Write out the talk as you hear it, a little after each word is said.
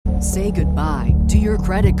Say goodbye to your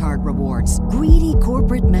credit card rewards. Greedy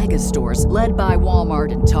corporate mega stores, led by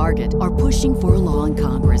Walmart and Target, are pushing for a law in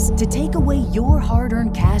Congress to take away your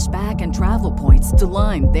hard-earned cash back and travel points to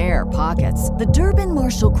line their pockets. The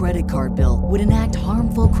Durbin-Marshall credit card bill would enact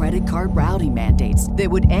harmful credit card routing mandates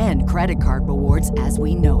that would end credit card rewards as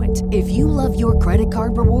we know it. If you love your credit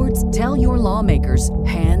card rewards, tell your lawmakers,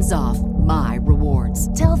 hands off my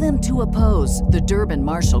rewards. Tell them to oppose the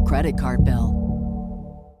Durbin-Marshall credit card bill.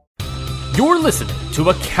 You're listening to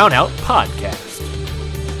a Countout Podcast.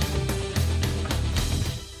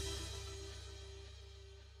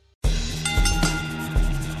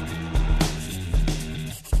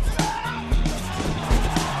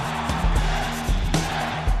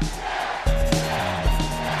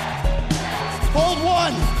 Hold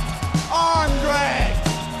one, arm drag.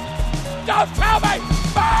 Don't tell me!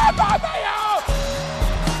 Bye, bye, bye,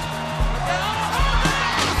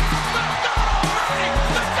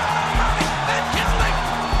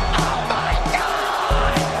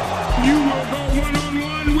 You will go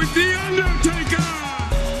one-on-one with The Undertaker!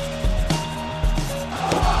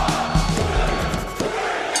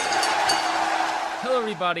 Hello,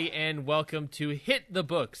 everybody, and welcome to Hit the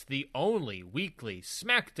Books, the only weekly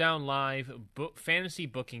SmackDown Live fantasy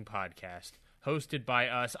booking podcast, hosted by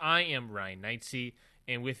us. I am Ryan Knightsey,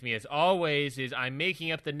 and with me, as always, is I'm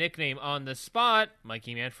making up the nickname on the spot,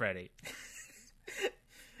 Mikey Manfredi.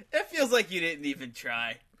 It feels like you didn't even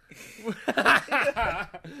try.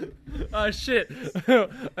 Oh shit!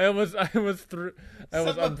 I almost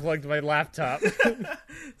unplugged my laptop.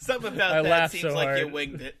 Something about that seems so like you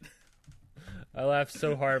winged it. I laughed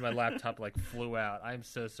so hard my laptop flew out. I'm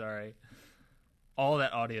so sorry. All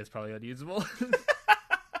that audio is probably unusable.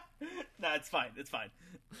 No, it's fine. It's fine.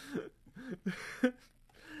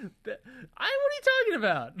 What are you talking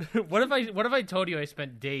about? What if I told you I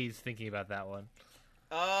spent days thinking about that one?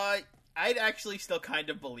 I'd actually still kind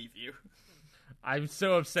of believe you. I'm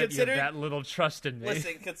so upset you have that little trust in me.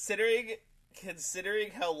 Listen,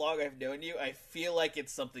 considering how long I've known you, I feel like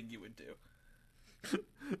it's something you would do.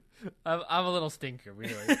 I'm a little stinker,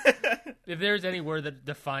 really. If there's any word that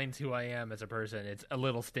defines who I am as a person, it's a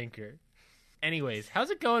little stinker. Anyways, how's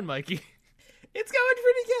it going, Mikey? It's going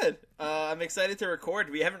pretty good. I'm excited to record.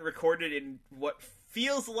 We haven't recorded in what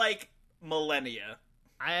feels like millennia.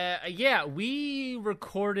 Yeah, we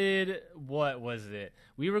recorded, what was it?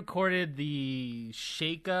 We recorded the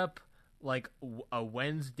Shake-Up, a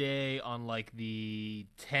Wednesday on, the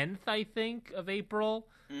 10th, I think, of April.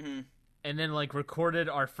 Mm-hmm. And then, recorded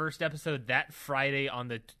our first episode that Friday on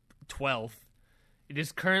the 12th. It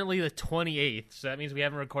is currently the 28th, so that means we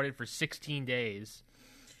haven't recorded for 16 days.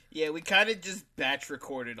 Yeah, we kind of just batch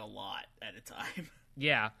recorded a lot at a time.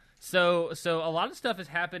 Yeah. So a lot of stuff has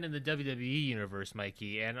happened in the WWE universe,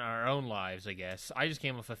 Mikey, and our own lives, I guess. I just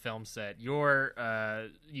came off a film set. You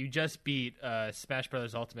just beat Smash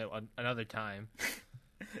Brothers Ultimate another time.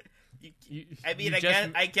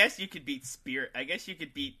 I guess you could beat Spirit. I guess you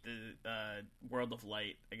could beat the World of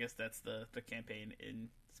Light. I guess that's the campaign in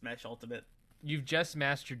Smash Ultimate. You've just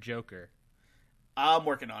mastered Joker. I'm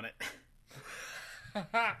working on it.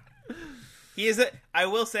 He is I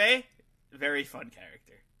will say, very fun character.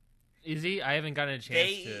 Is he? I haven't gotten a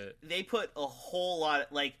chance to. They put a whole lot,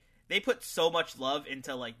 they put so much love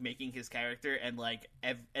into making his character and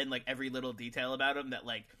every little detail about him that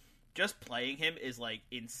just playing him is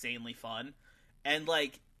insanely fun, and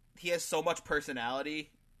he has so much personality,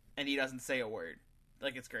 and he doesn't say a word.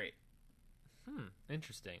 It's great.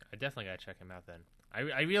 Interesting. I definitely gotta check him out then.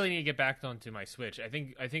 I really need to get back onto my Switch. I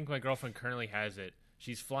think my girlfriend currently has it.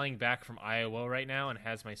 She's flying back from Iowa right now and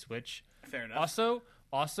has my Switch. Fair enough.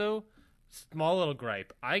 Also, small little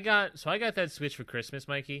gripe. I got that Switch for Christmas,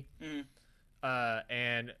 Mikey. Mm.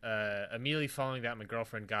 And immediately following that, my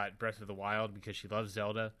girlfriend got Breath of the Wild because she loves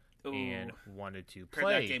Zelda. Ooh. And wanted to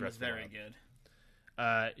play. That game was very good.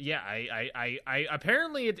 Yeah, I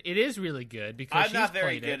apparently it is really good because I'm not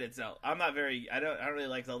very good at Zelda. I don't really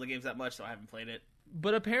like Zelda games that much, so I haven't played it.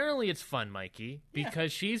 But apparently it's fun, Mikey,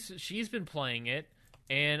 because she's been playing it,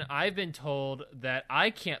 and I've been told that I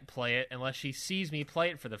can't play it unless she sees me play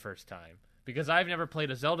it for the first time, because I've never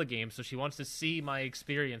played a Zelda game, so she wants to see my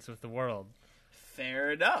experience with the world.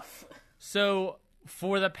 Fair enough. So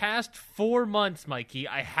for the past 4 months, Mikey,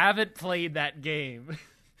 I haven't played that game.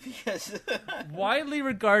 Yes. Widely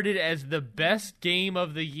regarded as the best game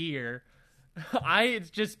of the year, it's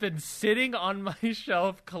just been sitting on my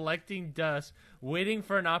shelf collecting dust, waiting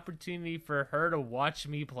for an opportunity for her to watch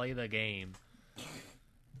me play the game.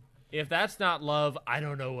 If that's not love, I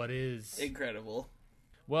don't know what is. Incredible.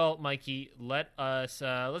 Well, Mikey, let's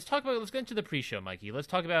get into the pre-show, Mikey. Let's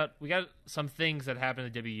talk about, we got some things that happened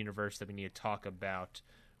in the W Universe that we need to talk about,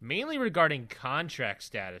 mainly regarding contract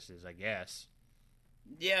statuses, I guess.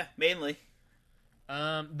 Yeah, mainly.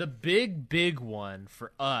 The big one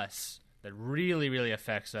for us that really, really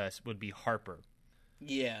affects us would be Harper.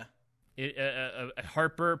 Yeah.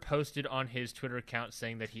 Harper posted on his Twitter account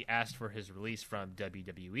saying that he asked for his release from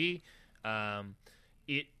WWE.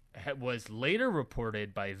 It was later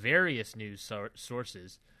reported by various news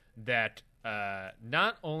sources that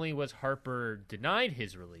not only was Harper denied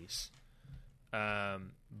his release,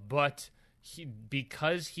 but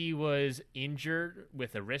because he was injured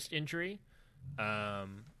with a wrist injury,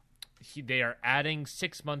 they are adding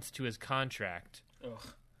 6 months to his contract.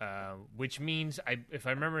 Which means, if I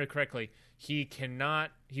remember it correctly, he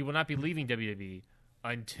will not be leaving WWE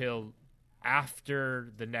until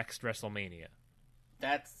after the next WrestleMania.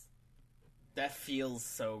 That feels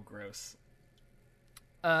so gross.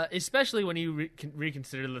 Especially when you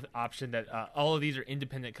reconsider the option that all of these are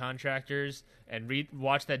independent contractors, and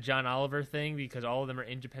watch that John Oliver thing, because all of them are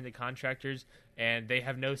independent contractors and they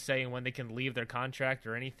have no say in when they can leave their contract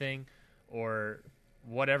or anything or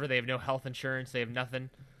whatever. They have no health insurance. They have nothing.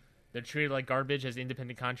 They're treated like garbage as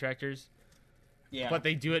independent contractors. Yeah. But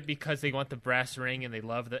they do it because they want the brass ring and they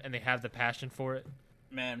love and they have the passion for it.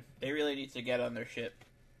 Man, they really need to get on their shit.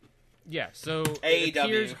 Yeah, so AEW. it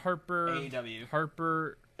appears Harper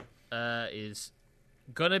is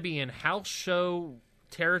going to be in house show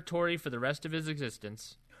territory for the rest of his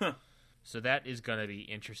existence. Huh. So that is going to be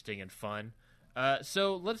interesting and fun.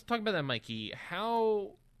 So let's talk about that, Mikey.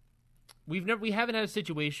 We haven't had a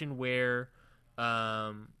situation where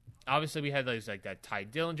obviously we had like that Ty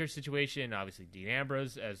Dillinger situation, obviously Dean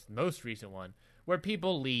Ambrose as the most recent one, where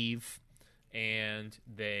people leave and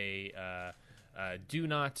they do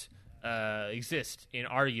not exist in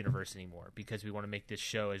our universe anymore because we want to make this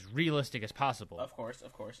show as realistic as possible. Of course.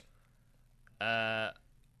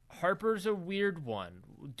 Harper's a weird one.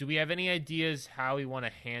 Do we have any ideas how we want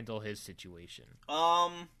to handle his situation?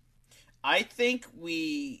 I think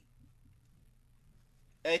we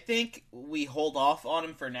hold off on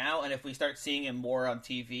him for now, and if we start seeing him more on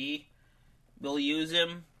TV, we'll use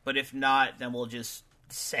him. But if not, then we'll just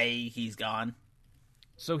say he's gone.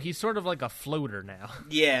 So he's sort of like a floater now.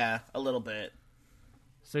 Yeah, a little bit.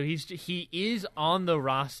 So he is on the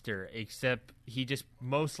roster, except he just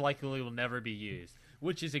most likely will never be used,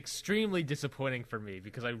 which is extremely disappointing for me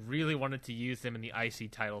because I really wanted to use him in the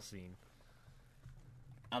IC title scene.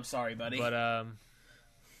 I'm sorry, buddy. But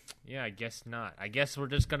yeah, I guess not. I guess we're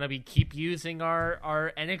just gonna keep using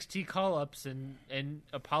our NXT call-ups and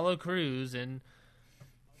Apollo Crews and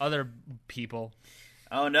other people.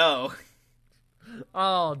 Oh no.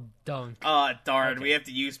 Oh, dunk. Oh, darn. Okay. We have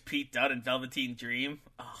to use Pete Dunne and Velveteen Dream.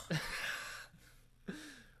 Oh.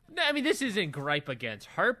 No, I mean, this isn't gripe against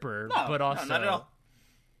Harper, but also, not at all.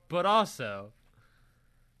 But also,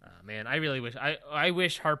 man, I really wish I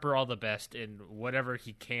wish Harper all the best in whatever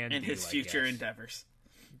he can in do, his future endeavors.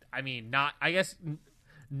 I mean,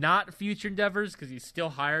 not future endeavors because he's still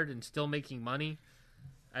hired and still making money,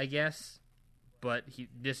 I guess, but he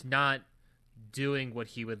just not doing what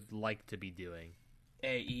he would like to be doing.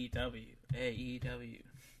 AEW.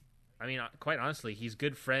 I mean, quite honestly, he's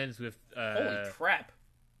good friends with. Holy crap!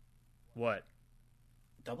 What?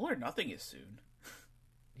 Double or Nothing is soon.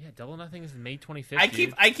 Yeah, Double or Nothing is May 25th.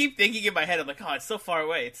 I keep thinking in my head, I'm like, oh, it's so far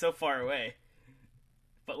away.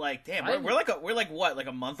 But like, damn, we're like what, like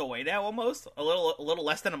a month away now, almost a little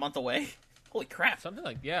less than a month away. Holy crap! Something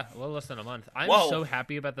like a little less than a month. I'm Whoa. so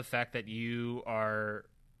happy about the fact that you are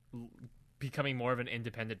becoming more of an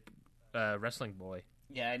independent wrestling boy.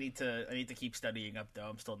 Yeah, I need to keep studying up though.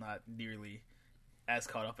 I'm still not nearly as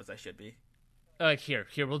caught up as I should be. Here,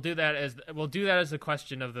 we'll do that as the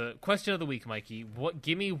question of the week, Mikey.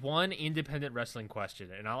 Give me one independent wrestling question,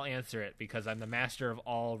 and I'll answer it because I'm the master of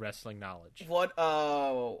all wrestling knowledge. What?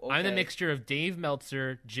 Oh, okay. I'm the mixture of Dave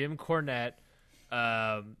Meltzer, Jim Cornette.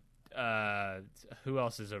 Who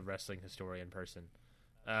else is a wrestling historian person?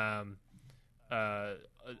 All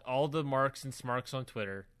the Marks and Smarks on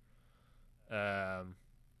Twitter. Yeah,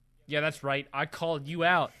 that's right. I called you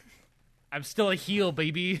out. I'm still a heel,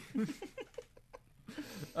 baby.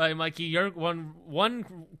 All right, Mikey, your one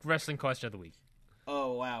wrestling question of the week.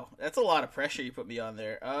 Oh wow, that's a lot of pressure you put me on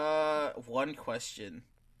there. One question.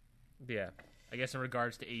 Yeah, I guess in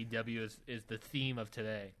regards to AEW is the theme of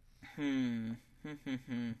today. Who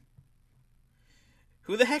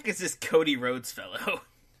the heck is this Cody Rhodes fellow?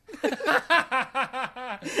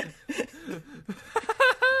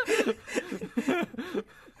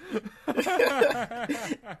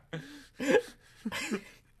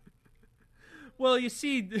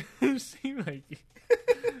 Cody seemed like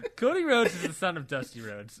Cody Rhodes is the son of Dusty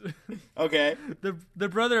Rhodes, Okay. the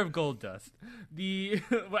brother of Gold Dust.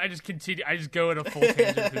 I just go in a full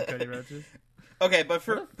tangent who Cody Rhodes is. Okay, but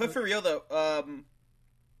for real though,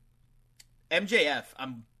 MJF,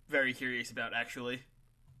 I'm very curious about actually.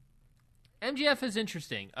 MJF is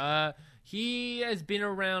interesting. He has been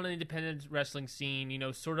around the independent wrestling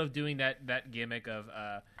scene, sort of doing that gimmick of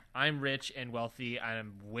I'm rich and wealthy,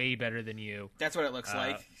 I'm way better than you. That's what it looks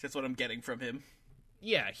like. That's what I'm getting from him.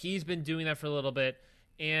 Yeah, he's been doing that for a little bit,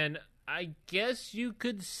 and I guess you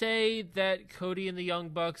could say that Cody and the Young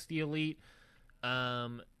Bucks, the Elite,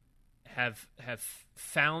 have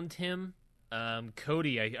found him.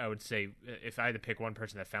 Cody, I would say, if I had to pick one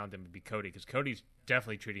person that found him, it would be Cody, because Cody's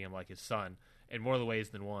definitely treating him like his son in more ways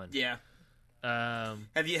than one. Yeah.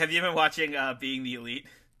 Have you been watching Being the Elite?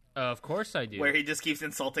 Of course I do. Where he just keeps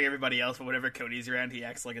insulting everybody else, but whenever Cody's around, he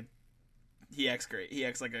acts great. He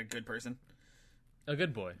acts like a good person. A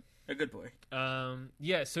good boy. A good boy.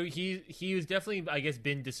 Yeah, so he was definitely, I guess,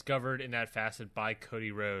 been discovered in that facet by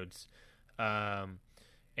Cody Rhodes.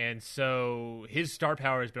 And so his star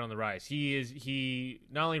power has been on the rise. He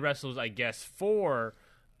not only wrestles, I guess, for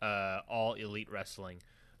All Elite Wrestling,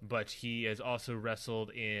 but he has also wrestled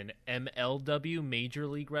in MLW, Major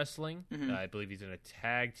League Wrestling. Mm-hmm. I believe he's in a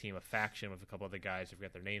tag team, a faction with a couple other guys. I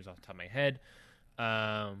forget their names off the top of my head.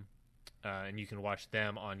 And you can watch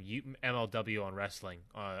them on MLW on wrestling,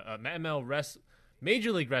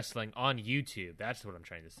 Major League Wrestling on YouTube. That's what I'm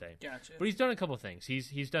trying to say. Gotcha. But he's done a couple things.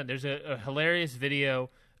 He's done. There's a hilarious video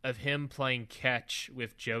of him playing catch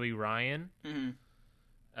with Joey Ryan. Mm-hmm.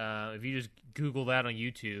 If you just Google that on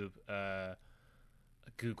YouTube,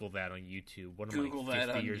 What am Google I, that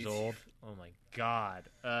 50 on years YouTube. old? Oh my god.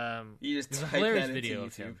 You just there's a type hilarious that into video of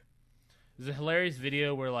YouTube. him. There's a hilarious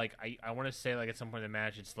video where, like, I want to say, like, at some point in the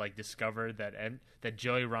match, it's, like, discovered that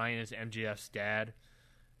Joey Ryan is MJF's dad,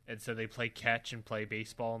 and so they play catch and play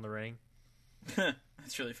baseball in the ring.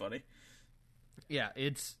 That's really funny. Yeah,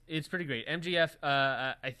 it's pretty great. MJF,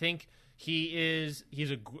 I think he's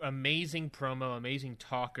an amazing promo, amazing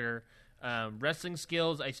talker. Wrestling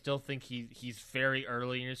skills, I still think he's very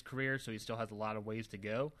early in his career, so he still has a lot of ways to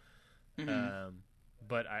go. Mm-hmm.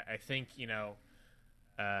 But I think,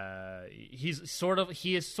 he's sort of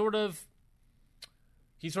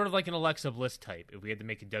like an Alexa Bliss type, if we had to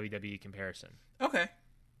make a WWE comparison. Okay.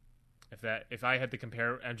 If I had to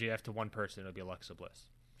compare MJF to one person, it would be Alexa Bliss.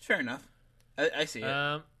 Fair enough. I see it.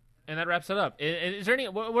 And that wraps it up. Is there any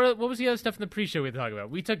what was the other stuff in the pre-show we had to talk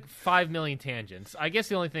about? We took 5 million tangents. I guess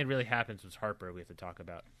the only thing that really happens was Harper we have to talk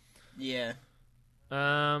about. Yeah.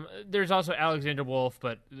 There's also Alexander Wolf,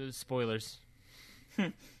 but spoilers.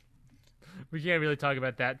 We can't really talk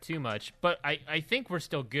about that too much. But I think we're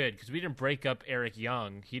still good because we didn't break up Eric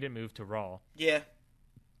Young. He didn't move to Raw. Yeah.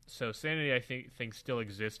 So Sanity, I think still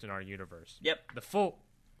exists in our universe. Yep. The full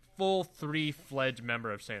 3-fledged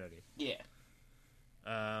member of Sanity. Yeah.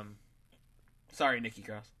 Sorry, Nikki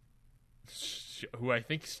Cross. Who I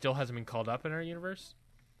think still hasn't been called up in our universe.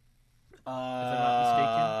 If I'm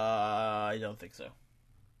not I don't think so.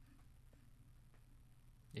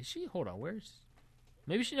 mistaken. Is she? Hold on. Where's?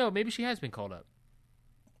 Maybe she has been called up.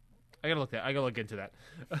 I gotta look into that.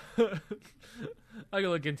 I gotta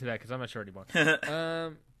look into that because I'm not sure anymore.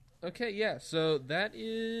 Okay, yeah. So that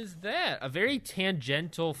is that. A very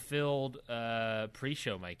tangential filled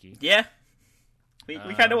pre-show, Mikey. Yeah. We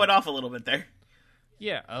kind of went off a little bit there.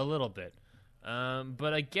 Yeah, a little bit.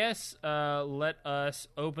 But I guess let us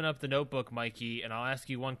open up the notebook, Mikey, and I'll ask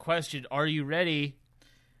you one question. Are you ready?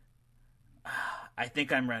 I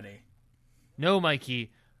think I'm ready. No,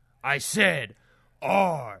 Mikey. I said,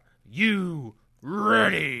 are you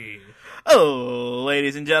ready? Oh,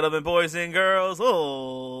 ladies and gentlemen, boys and girls,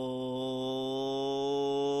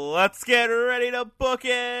 let's get ready to book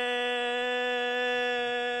it!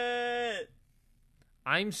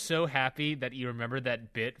 I'm so happy that you remembered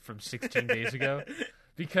that bit from 16 days ago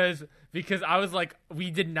because I was like,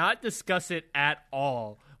 we did not discuss it at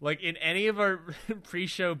all. Like, in any of our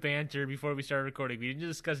pre-show banter before we started recording, we didn't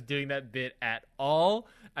discuss doing that bit at all.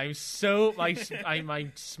 I'm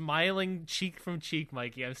smiling cheek from cheek,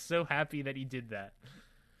 Mikey. I'm so happy that you did that.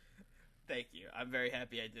 Thank you. I'm very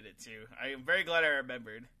happy I did it too. I am very glad I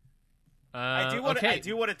remembered. I do want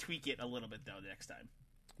to tweak it a little bit though next time.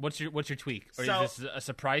 What's your tweak? Or So- is this a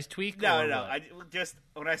surprise tweak? No. or what? I just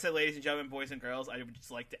when I said ladies and gentlemen, boys and girls, I would just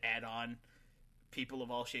like to add on people of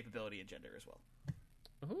all shape, ability, and gender as well.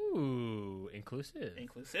 Ooh, inclusive.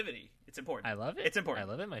 Inclusivity. It's important. I love it. It's important.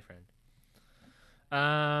 I love it, my friend.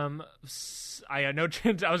 I had no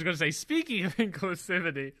I was going to say, speaking of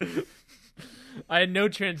inclusivity, I had no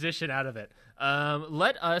transition out of it.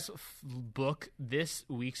 Let us book this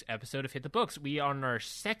week's episode of Hit the Books. We are on our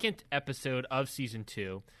second episode of Season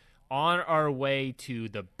 2, on our way to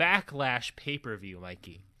the Backlash pay-per-view,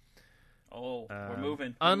 Mikey. Oh, we're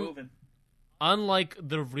moving. Unlike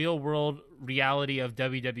the real-world reality of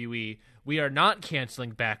WWE, we are not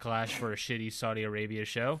canceling Backlash for a shitty Saudi Arabia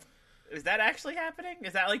show. Is that actually happening?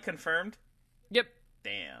 Is that, like, confirmed? Yep.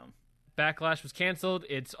 Damn. Backlash was canceled.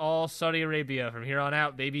 It's all Saudi Arabia from here on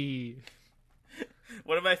out, baby.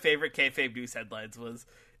 One of my favorite kayfabe news headlines was,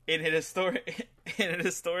 in an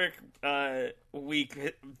historic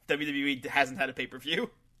week, WWE hasn't had a pay-per-view.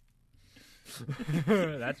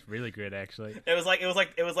 That's really good, actually. It was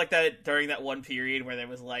like that during that one period where there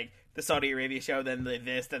was like the Saudi Arabia show, then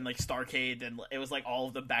this, then like Starrcade, then it was like all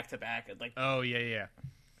of them back to back. Like, oh yeah.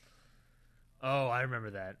 Oh, I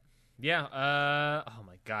remember that. Yeah. Oh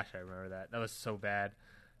my gosh, I remember that. That was so bad.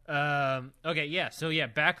 Okay, yeah. So yeah,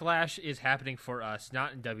 Backlash is happening for us,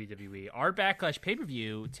 not in WWE. Our Backlash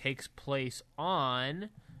pay-per-view takes place on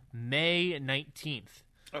May 19th.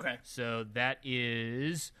 Okay. So that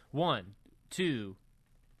is 1, 2.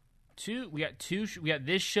 We got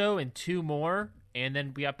this show and 2 more, and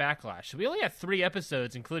then we got Backlash. So we only have 3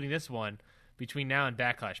 episodes, including this one, between now and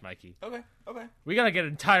Backlash, Mikey. Okay. We gotta get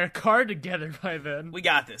an entire card together by then. We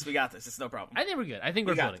got this. It's no problem. I think we're good. I think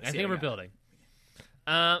we're building.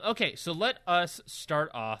 Okay, so let us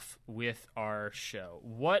start off with our show.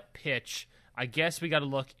 What pitch? I guess we got to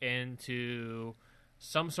look into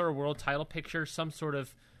some sort of world title picture, some sort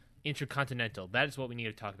of intercontinental. That is what we need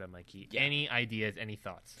to talk about, Mikey. Yeah. Any ideas? Any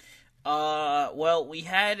thoughts? Well, we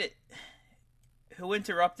had who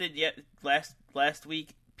interrupted yet last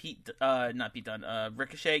week? Not Pete Dunne.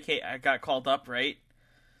 Ricochet got called up, right?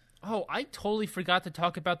 Oh, I totally forgot to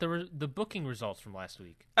talk about the booking results from last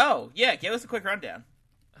week. Oh, yeah, give us a quick rundown.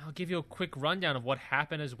 I'll give you a quick rundown of what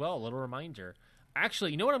happened as well, a little reminder. Actually,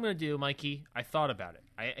 you know what I'm going to do, Mikey? I thought about it.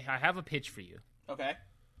 I have a pitch for you. Okay.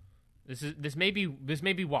 This may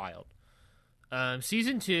be wild.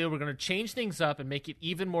 Season 2, we're going to change things up and make it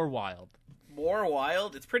even more wild. More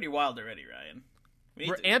wild? It's pretty wild already, Ryan.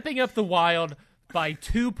 We're amping up the wild by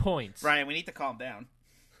 2 points. Ryan, we need to calm down.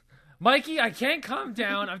 Mikey, I can't calm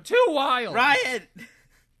down. I'm too wild. Ryan!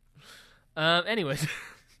 Anyways.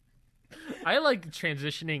 I like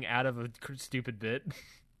transitioning out of a stupid bit.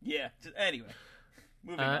 Yeah. Anyway.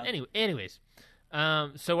 Moving on. Anyways.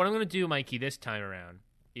 So what I'm going to do, Mikey, this time around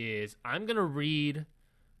is I'm going to read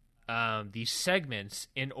these segments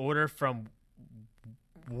in order from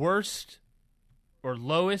worst or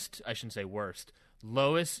lowest, I shouldn't say worst,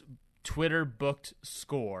 lowest Twitter booked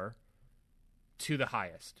score to the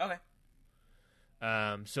highest. Okay.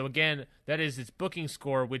 So again, that is its booking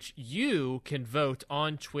score, which you can vote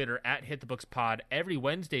on Twitter at HitTheBooksPod every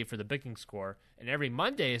Wednesday for the booking score, and every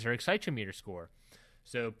Monday is our Excitometer score.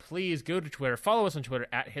 So please go to Twitter, follow us on Twitter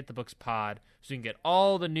at HitTheBooksPod, so you can get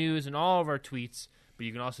all the news and all of our tweets, but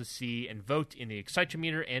you can also see and vote in the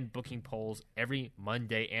Excitometer and booking polls every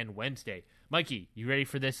Monday and Wednesday. Mikey, you ready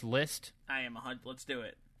for this list? I am 100. Let's do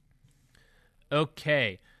it.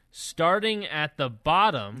 Okay, starting at the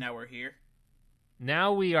bottom. Now we're here.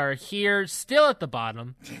 Now we are here, still at the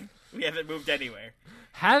bottom. We haven't moved anywhere.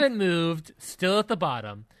 Haven't moved, still at the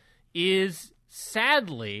bottom, is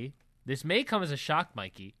sadly, this may come as a shock,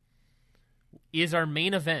 Mikey, is our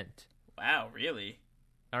main event. Wow, really?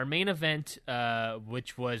 Our main event,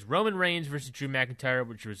 which was Roman Reigns versus Drew McIntyre,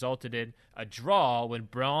 which resulted in a draw when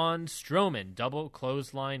Braun Strowman double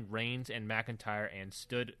clothesline Reigns and McIntyre and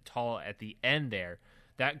stood tall at the end there.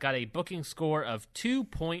 That got a booking score of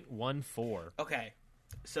 2.14. Okay,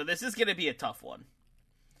 so this is going to be a tough one.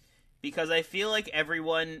 Because I feel like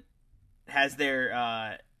everyone has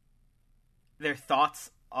their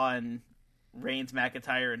thoughts on Reigns,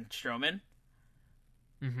 McIntyre, and Strowman.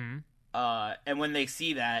 Mm-hmm. And when they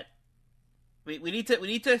see that, we need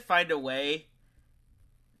to find a way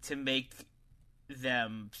to make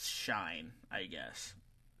them shine, I guess.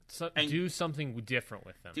 So, do something different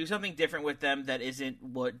with them. Do something different with them that isn't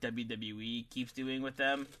what WWE keeps doing with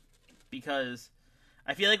them. Because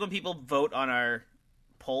I feel like when people vote on our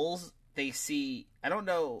polls, they see... I don't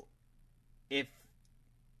know if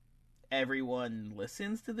everyone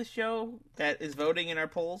listens to the show that is voting in our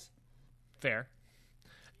polls. Fair.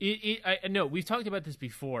 No, we've talked about this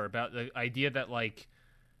before, about the idea that, like,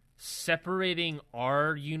 separating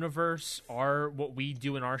our universe, what we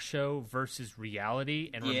do in our show versus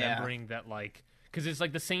reality, and remembering that, like, because it's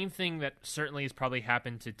like the same thing that certainly has probably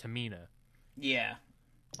happened to Tamina. Yeah.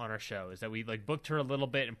 On our show, is that we like booked her a little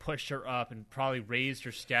bit and pushed her up and probably raised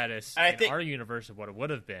her status in our universe of what it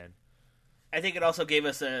would have been. I think it also gave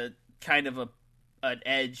us a kind of an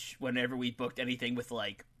edge whenever we booked anything with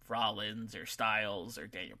like Rollins or Styles or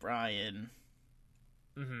Daniel Bryan.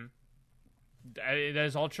 Mm-hmm. That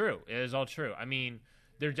is all true. It is all true. I mean,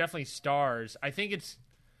 they're definitely stars. I think it's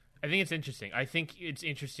interesting. I think it's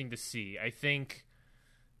interesting to see. I think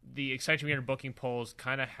the Excitement Meter booking polls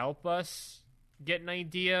kind of help us get an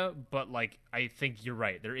idea, but like I think you're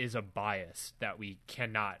right. There is a bias that we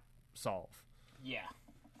cannot solve. Yeah.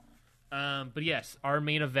 But yes, our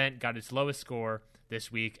main event got its lowest score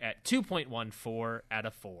this week at 2.14 out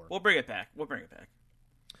of 4. We'll bring it back.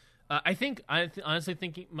 Honestly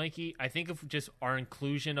thinking, Mikey, I think of just our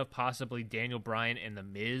inclusion of possibly Daniel Bryan and The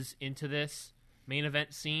Miz into this main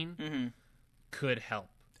event scene could help.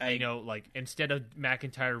 Like instead of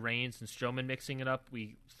McIntyre, Reigns, and Strowman mixing it up,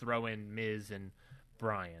 we throw in Miz and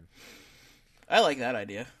Bryan. I like that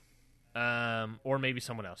idea. Or maybe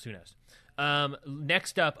someone else. Who knows?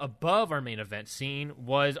 Next up, above our main event scene,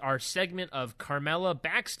 was our segment of Carmella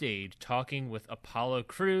backstage talking with Apollo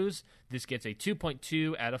Crews. This gets a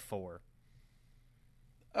 2.2 out of 4.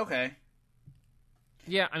 Okay.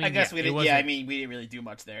 Yeah, I mean, I guess we didn't. Yeah, I mean, we didn't really do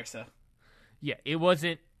much there, so. Yeah, it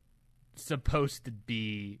wasn't supposed to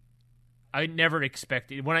be. I never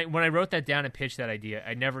expected when I wrote that down and pitched that idea.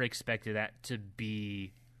 I never expected that to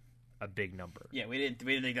be a big number. Yeah, we didn't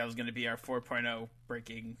think that was going to be our 4.0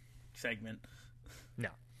 breaking segment. No.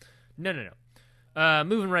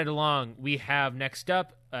 Moving right along, we have next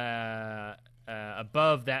up,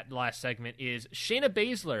 above that last segment, is Shayna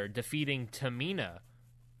Baszler defeating Tamina.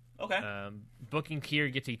 Okay. Booking here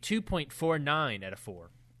gets a 2.49 out of 4.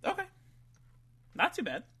 Okay. Not too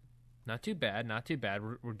bad. Not too bad.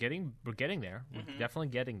 We're getting there. We're definitely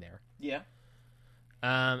getting there. Yeah.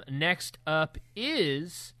 Next up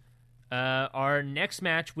is our next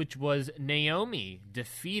match, which was Naomi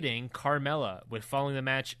defeating Carmella. With following the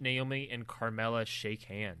match, Naomi and Carmella shake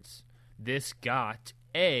hands. This got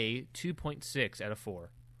a 2.6 out of 4.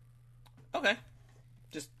 Okay.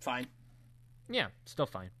 Just fine. Yeah, still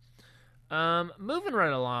fine. Moving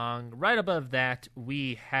right along, right above that,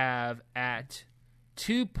 we have at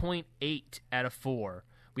 2.8 out of 4.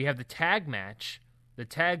 We have the tag match, the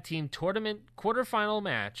tag team tournament quarterfinal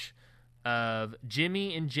match of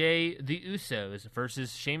Jimmy and Jay the Usos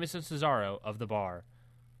versus Sheamus and Cesaro of The Bar.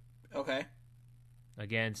 Okay.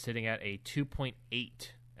 Again, sitting at a 2.8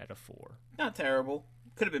 out of 4. Not terrible.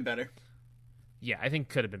 Could have been better. Yeah, I think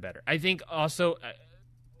could have been better. I think also,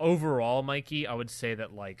 overall, Mikey, I would say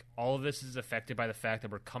that like all of this is affected by the fact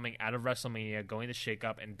that we're coming out of WrestleMania, going to shake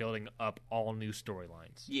up, and building up all new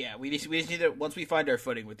storylines. Yeah, we just need to, once we find our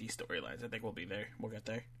footing with these storylines, I think we'll be there. We'll get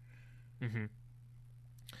there.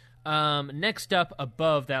 Next up,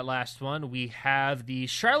 above that last one, we have the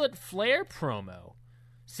Charlotte Flair promo,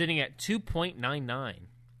 sitting at 2.99.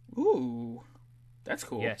 Ooh, that's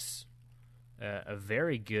cool. Yes. A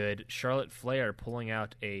very good Charlotte Flair pulling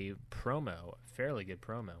out a promo, a fairly good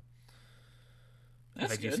promo.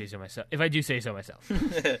 That's if I do good. say so myself. If I do say so myself.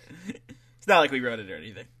 It's not like we wrote it or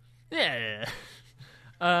anything. Yeah.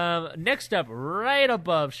 Next up, right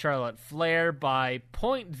above Charlotte Flair by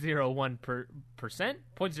 0.01%,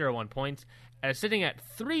 0.01 points, sitting at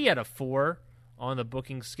 3 out of 4 on the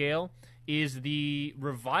booking scale, is the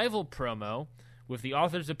Revival promo with the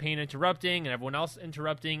Authors of Pain interrupting and everyone else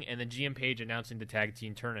interrupting, and then GM Page announcing the tag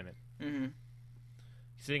team tournament.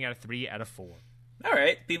 Sitting at a 3 out of 4. All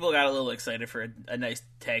right, people got a little excited for a nice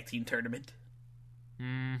tag team tournament.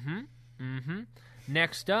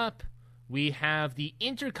 Next up, we have the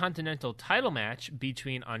Intercontinental title match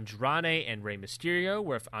between Andrade and Rey Mysterio,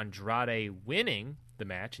 with Andrade winning the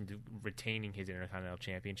match and retaining his Intercontinental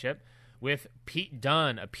Championship, with Pete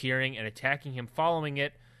Dunne appearing and attacking him following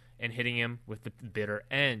it and hitting him with the bitter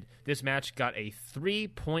end. This match got a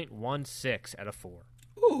 3.16 out of 4.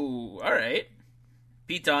 Ooh, all right.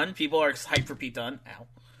 Pete Dunne. People are hyped for Pete Dunne. Ow.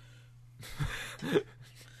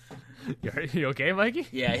 You okay, Mikey?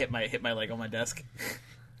 Yeah, I hit my leg on my desk.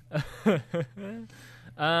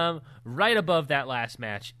 Right above that last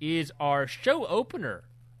match is our show opener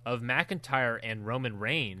of McIntyre and Roman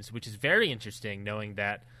Reigns, which is very interesting, knowing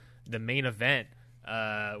that the main event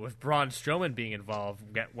with Braun Strowman being involved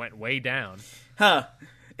went way down. Huh.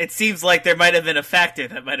 It seems like there might have been a factor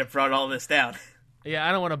that might have brought all this down. Yeah,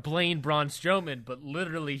 I don't want to blame Braun Strowman, but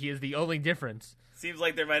literally he is the only difference. Seems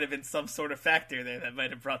like there might have been some sort of factor there that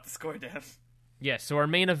might have brought the score down. Yes, so our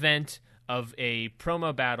main event of a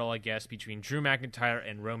promo battle, I guess, between Drew McIntyre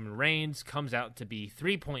and Roman Reigns comes out to be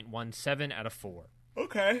 3.17 out of 4.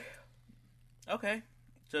 Okay.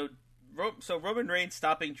 So Roman Reigns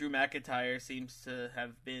stopping Drew McIntyre seems to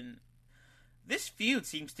have been... This feud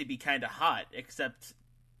seems to be kind of hot, except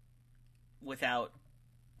without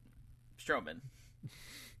Strowman.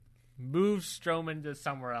 move Strowman to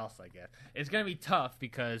somewhere else, I guess. It's going to be tough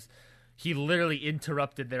because he literally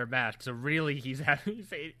interrupted their match. So really, he's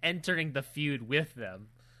entering the feud with them.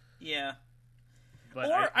 Yeah. But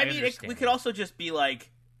or, I mean, understand we could also just be like,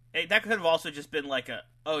 that could have also just been like a,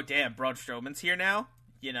 oh, damn, Braun Strowman's here now,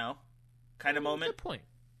 kind of moment.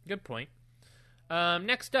 Good point.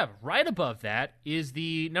 Next up, right above that, is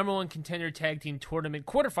the number one contender tag team tournament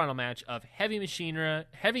quarterfinal match of Heavy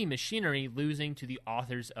Machinery losing to the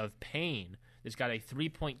Authors of Pain. This got a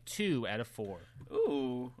 3.2 out of 4.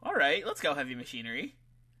 Ooh, all right, let's go Heavy Machinery.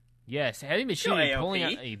 Yes, Heavy Machinery pulling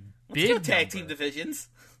out a big let's go tag number. team divisions.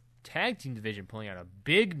 Tag team division pulling out a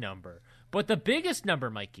big number. But the biggest number,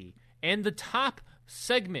 Mikey, and the top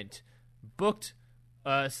segment booked,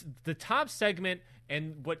 the top segment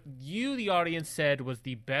and what you, the audience, said was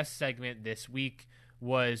the best segment this week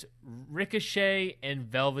was Ricochet and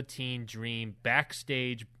Velveteen Dream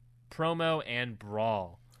backstage promo and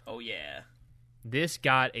brawl. Oh, yeah. This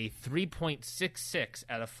got a 3.66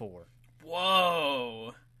 out of 4.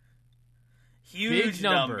 Whoa. Huge Big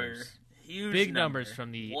numbers. Huge Big numbers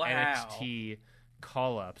from the wow. NXT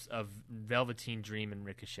call-ups of Velveteen Dream and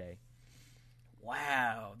Ricochet.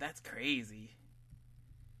 Wow, that's crazy.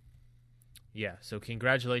 Yeah, so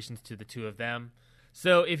congratulations to the two of them.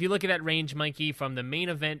 So if you look at that range, Mikey, from the main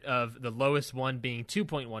event of the lowest one being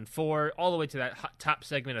 2.14 all the way to that top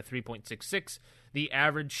segment of 3.66, the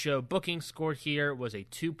average show booking score here was a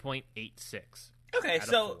 2.86. Okay,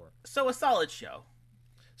 so a solid show.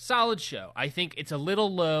 Solid show. I think it's a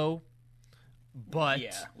little low, but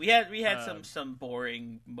yeah, we had some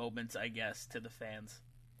boring moments, I guess, to the fans.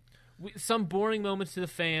 Some boring moments to the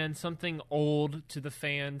fans, something old to the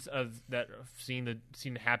fans of that seen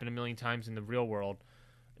to happen a million times in the real world.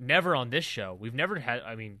 Never on this show. We've never had.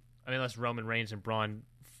 I mean, unless Roman Reigns and Braun.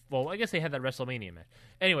 Well, I guess they had that WrestleMania match.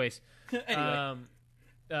 Anyways, it's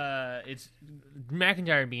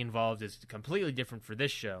McIntyre being involved is completely different for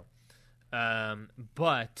this show.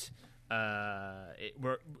 But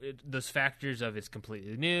those factors of it's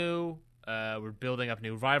completely new. We're building up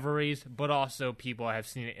new rivalries, but also people have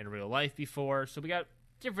seen it in real life before. So we got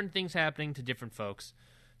different things happening to different folks.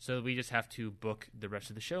 So we just have to book the rest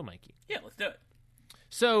of the show, Mikey. Yeah, let's do it.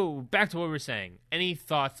 So back to what we were saying. Any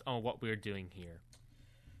thoughts on what we're doing here?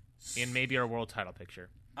 And maybe our world title picture.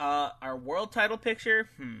 Our world title picture?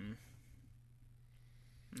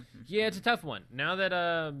 Yeah, it's a tough one. Now that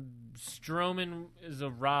Strowman has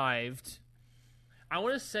arrived, I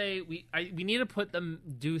want to say we need to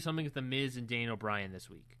do something with the Miz and Daniel Bryan this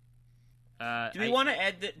week. Do we want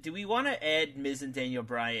to add Miz and Daniel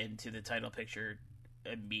Bryan to the title picture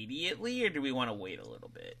immediately, or do we want to wait a little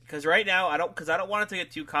bit? Because right now I don't want it to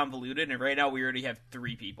get too convoluted, and right now we already have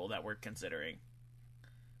 3 people that we're considering.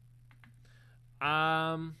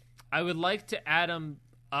 I would like to add them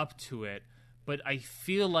up to it, but I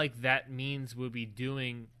feel like that means we'll be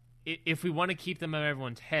doing, if we want to keep them in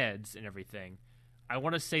everyone's heads and everything, I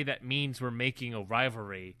want to say that means we're making a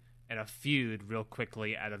rivalry and a feud real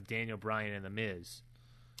quickly out of Daniel Bryan and The Miz.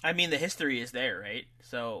 I mean, the history is there, right?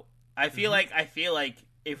 So I feel like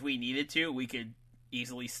if we needed to, we could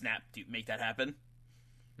easily make that happen.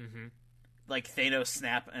 Mm-hmm. Like Thanos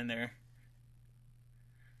snap, and they're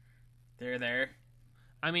there.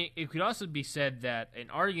 I mean, it could also be said that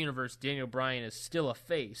in our universe, Daniel Bryan is still a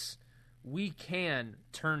face. We can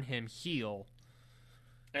turn him heel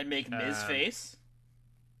and make Miz face,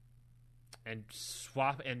 and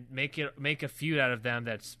swap and make a feud out of them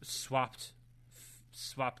that's swapped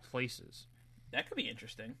places. That could be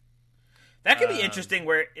interesting. That could be interesting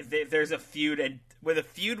where if there's a feud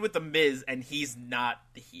with the Miz and he's not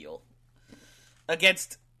the heel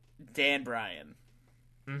against Dan Bryan.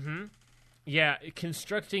 Mm-hmm. Yeah,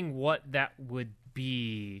 constructing what that would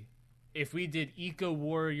be if we did Eco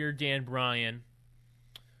Warrior Dan Bryan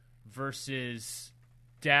versus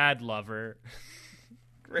Dad Lover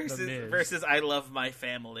versus I love my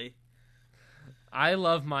family. I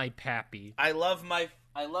love my pappy. I love my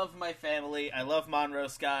family. I love Monroe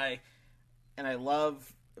Sky, and I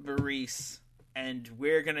love Maurice, and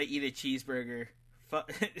we're gonna eat a cheeseburger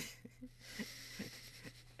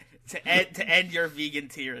to end your vegan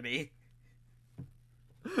tyranny.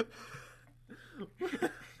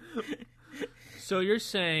 So you're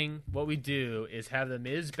saying what we do is have the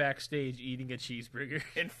Miz backstage eating a cheeseburger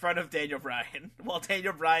in front of Daniel Bryan, while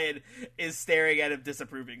Daniel Bryan is staring at him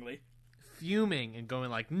disapprovingly, fuming and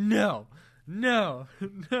going like, "No, no,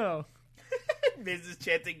 no." Miz is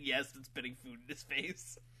chanting yes and spitting food in his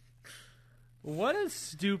face. What a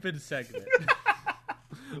stupid segment.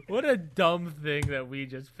 What a dumb thing that we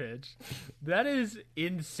just pitched. That is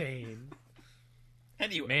insane.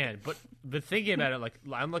 Anyway, Man, but thinking about it, like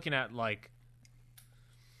I'm looking at like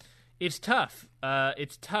it's tough.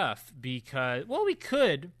 It's tough because we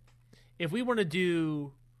could if we want to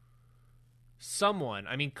do someone.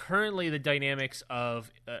 I mean, currently the dynamics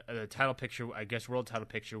of the title picture, I guess, world title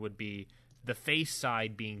picture would be the face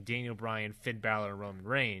side being Daniel Bryan, Finn Balor, and Roman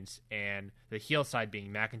Reigns, and the heel side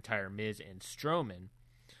being McIntyre, Miz, and Strowman.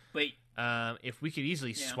 wait. If we could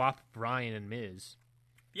easily swap Bryan and Miz,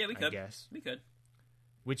 Yeah, we could. I guess. We could.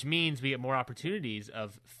 Which means we get more opportunities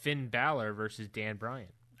of Finn Balor versus Dan Bryan.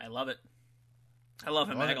 I love it. I love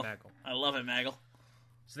him, Love it, Maggle. Maggle. I love him, Maggle.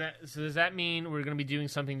 So does that mean we're going to be doing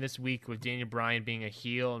something this week with Daniel Bryan being a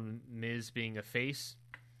heel and Miz being a face?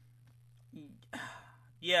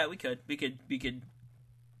 Yeah, we could. We could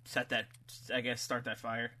set that. I guess start that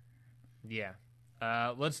fire. Yeah.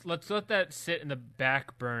 Let's let that sit in the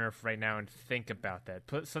back burner for right now and think about that.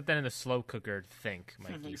 Set that in the slow cooker to think,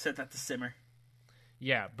 Mikey. Set that to simmer.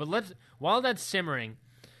 Yeah, but while that's simmering,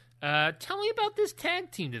 tell me about this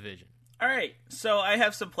tag team division. All right, so I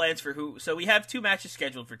have some plans for who. So we have 2 matches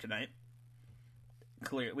scheduled for tonight.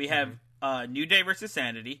 Clear. We have New Day versus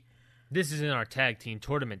Sanity. This is in our tag team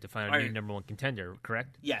tournament to find our All new right. number 1 contender,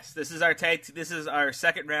 correct? Yes, this is our tag. This is our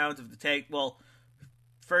second round of the tag. Well,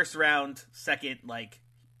 first round, second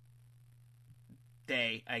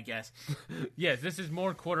day, I guess. Yes, this is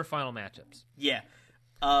more quarterfinal matchups. Yeah.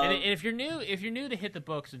 And if you're new to Hit the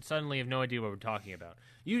Books and suddenly have no idea what we're talking about,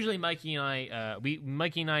 usually Mikey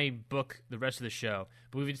and I book the rest of the show,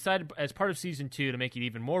 but we've decided as part of season 2 to make it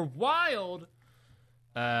even more wild.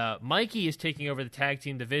 Mikey is taking over the tag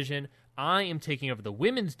team division. I am taking over the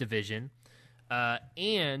women's division,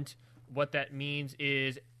 and what that means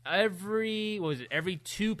is every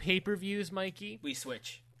 2 pay-per-views, Mikey, we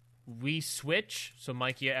switch. we switch. So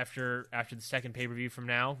Mikey, after the second pay-per-view from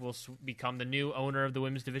now, will become the new owner of the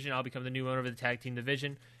women's division. I'll become the new owner of the tag team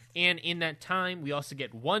division. And in that time, we also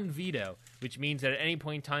get 1 veto, which means that at any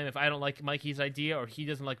point in time, if I don't like Mikey's idea or he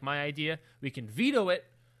doesn't like my idea, we can veto it,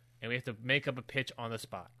 and we have to make up a pitch on the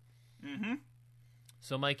spot. Mm-hmm.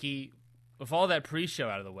 So, Mikey, with all that pre-show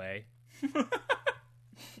out of the way,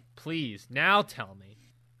 please, now tell me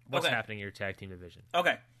what's happening in your tag team division.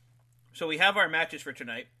 Okay, so we have our matches for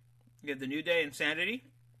tonight. We have the New Day and Sanity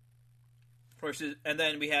versus, and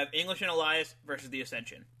then we have English and Elias versus the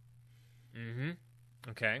Ascension. Mm-hmm.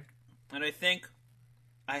 Okay. And I think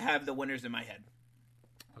I have the winners in my head.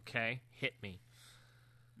 Okay. Hit me.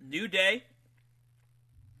 New Day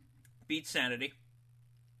beats Sanity.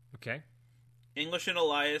 Okay. English and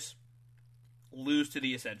Elias lose to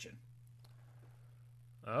the Ascension.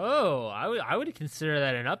 Oh, I would consider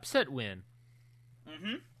that an upset win.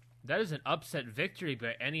 Mm-hmm. That is an upset victory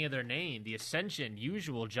by any other name. The Ascension,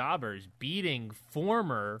 usual jobbers, beating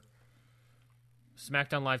former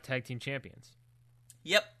SmackDown Live Tag Team Champions.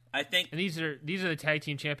 Yep, I think. And these are the tag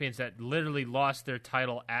team champions that literally lost their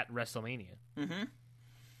title at WrestleMania. Mm-hmm.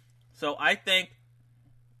 So I think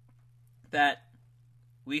that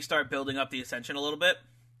we start building up the Ascension a little bit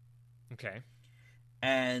Okay.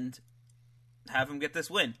 and have them get this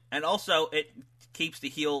win. And also, it keeps the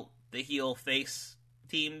heel face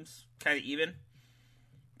teams kind of even.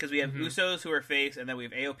 Because we have Usos who are face, and then we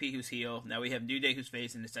have AOP who's heel. Now we have New Day who's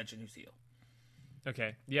face, and Ascension who's heel.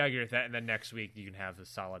 Okay. Yeah, I agree with that. And then next week you can have a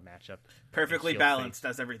solid matchup. Perfectly Heel balanced,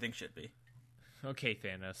 as everything should be. Okay,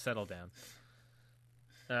 Thanos, settle down.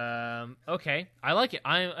 Okay, I like it.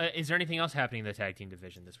 Is there anything else happening in the tag team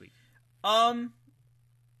division this week? I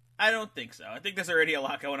don't think so. I think there's already a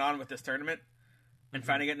lot going on with this tournament and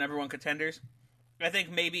trying to get number 1 contenders. I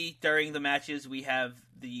think maybe during the matches we have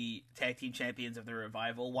the tag team champions of the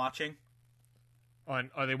Revival watching.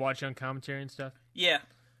 Are they watching on commentary and stuff Yeah.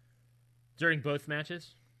 during both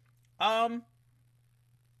matches? Yeah,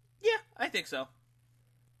 I think so.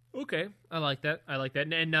 Okay, I like that.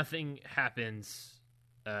 And nothing happens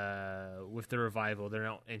with the Revival. They're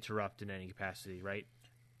not interrupted in any capacity, right?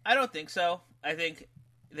 I don't think so. I think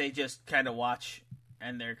they just kind of watch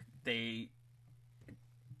and they're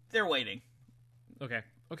waiting. Okay.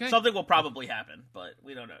 Something will probably happen, but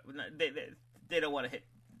we don't know. They don't want to hit.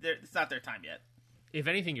 It's not their time yet. If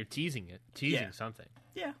anything, you're teasing something.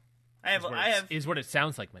 Yeah, Is what it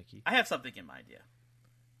sounds like, Mikey. I have something in mind. Yeah.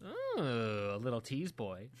 Oh, a little tease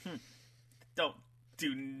boy.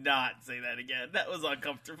 Do not say that again. That was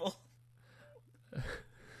uncomfortable.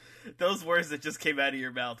 Those words that just came out of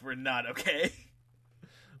your mouth were not okay.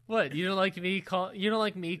 What? You don't like me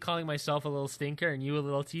calling myself a little stinker and you a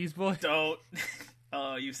little tease boy? Don't.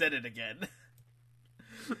 Oh, you said it again.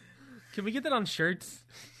 Can we get that on shirts?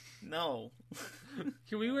 No.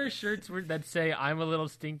 Can we wear shirts that say "I'm a little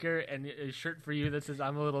stinker" and a shirt for you that says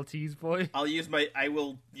 "I'm a little tease boy"? I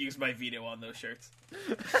will use my veto on those shirts.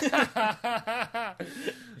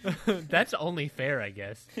 That's only fair, I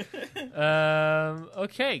guess.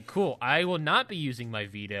 Okay, cool. I will not be using my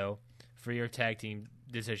veto for your tag team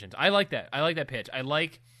decisions. I like that. I like that pitch. I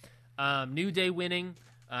like New Day winning.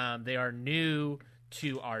 They are new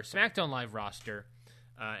to our SmackDown Live roster.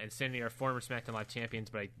 And Sanity are former SmackDown Live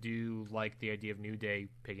champions, but I do like the idea of New Day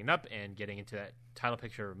picking up and getting into that title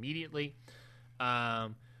picture immediately. I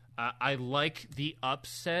like the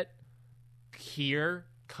upset here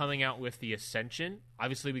coming out with the Ascension.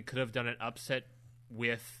 Obviously, we could have done an upset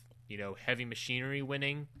with, Heavy Machinery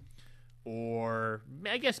winning, or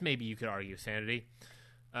I guess maybe you could argue Sanity.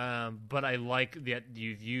 But I like that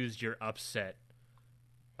you've used your upset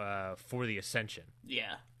for the Ascension.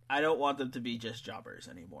 Yeah. I don't want them to be just jobbers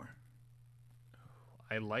anymore.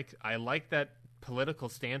 I like that political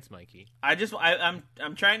stance, Mikey.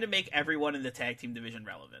 I'm trying to make everyone in the tag team division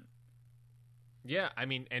relevant. Yeah, I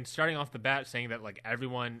mean, and starting off the bat saying that like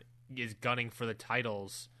everyone is gunning for the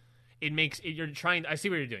titles, you're trying. I see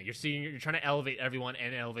what you're doing. You're trying to elevate everyone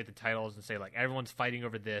and elevate the titles and say like everyone's fighting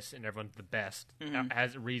over this and everyone's the best.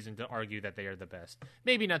 Has a reason to argue that they are the best.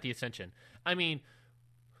 Maybe not the Ascension. I mean,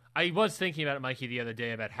 I was thinking about it, Mikey, the other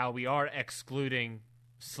day about how we are excluding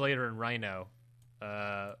Slater and Rhino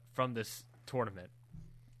from this tournament.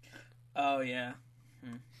 Oh, yeah.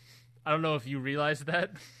 I don't know if you realized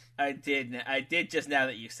that. I did just now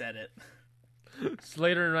that you said it.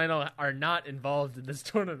 Slater and Rhino are not involved in this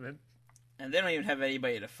tournament. And they don't even have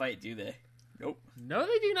anybody to fight, do they? Nope. No,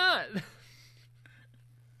 they do not.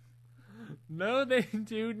 No, they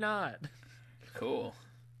do not. Cool.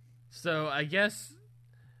 So, I guess...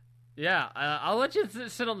 Yeah, I'll let you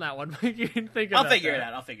sit on that one. You can think about I'll figure it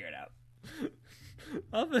out.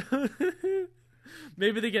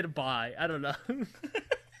 Maybe they get a bye. I don't know.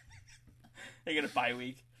 They get a bye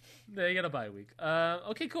week. They get a bye week.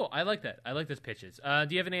 Okay, cool. I like that. I like those pitches. Do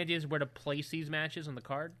you have any ideas where to place these matches on the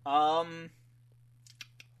card? So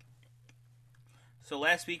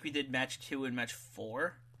last week we did match 2 and match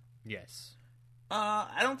 4. Yes.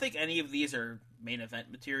 I don't think any of these are main event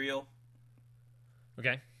material.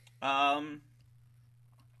 Okay. I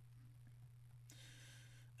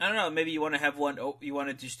don't know. Maybe you want to have one. Oh, you want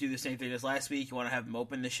to just do the same thing as last week. You want to have them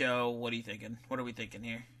open the show. What are you thinking? What are we thinking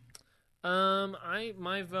here?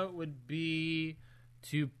 My vote would be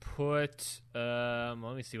to put. Let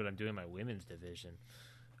me see what I'm doing in my women's division.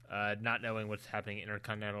 Not knowing what's happening in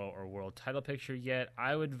Intercontinental or World Title picture yet,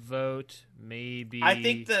 I would vote maybe. I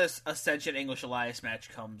think the Ascension English Alliance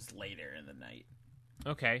match comes later in the night.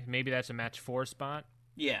 Okay, maybe that's a match 4 spot.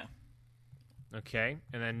 Yeah. Okay,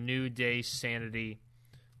 and then New Day Sanity.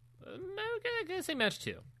 I'm gonna say match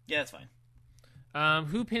 2. Yeah, that's fine.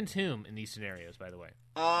 Who pins whom in these scenarios, by the way?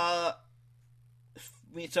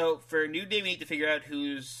 So for New Day, we need to figure out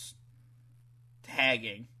who's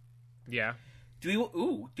tagging. Yeah.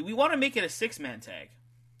 Do we want to make it a 6-man tag?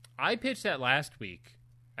 I pitched that last week,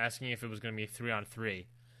 asking if it was going to be 3-on-3.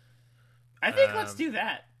 I think let's do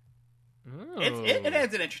that. Ooh. It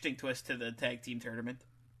adds an interesting twist to the tag team tournament.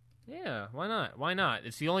 Yeah, why not? Why not?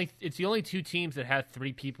 It's the only 2 teams that have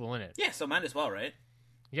 3 people in it. Yeah, so might as well, right?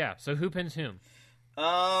 Yeah. So who pins whom?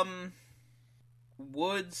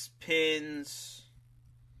 Woods pins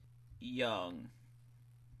Young.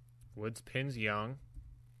 Woods pins Young.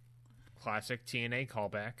 Classic TNA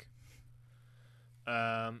callback.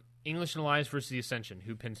 English and Alliance versus the Ascension.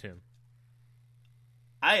 Who pins whom?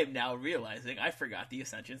 I am now realizing I forgot the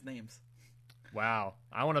Ascension's names. Wow.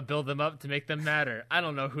 I want to build them up to make them matter. I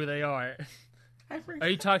don't know who they are. I forgot. Are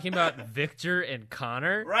you talking about Victor and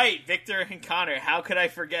Connor? Right, Victor and Connor. How could I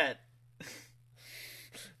forget?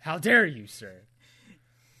 How dare you, sir?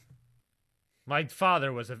 My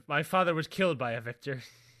father was killed by a Victor.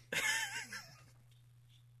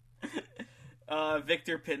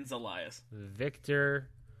 Victor pins Elias. Victor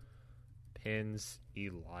pins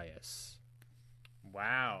Elias.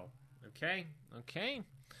 Wow. Okay. Okay,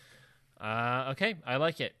 I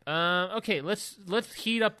like it. Okay, let's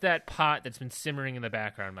heat up that pot that's been simmering in the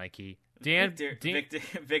background, Mikey. Victor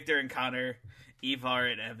and Connor, Ivar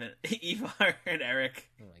and Eric.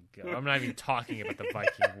 Oh my god, I'm not even talking about the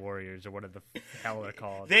Viking Warriors or whatever the hell they're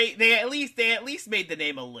called. They at least made the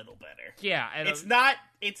name a little better. Yeah, it's not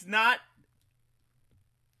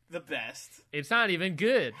the best. It's not even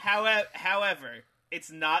good. However,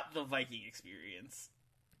 it's not the Viking experience.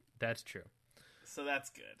 That's true. So that's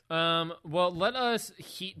good. Well, let us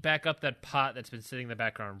heat back up that pot that's been sitting in the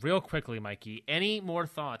background real quickly, Mikey. Any more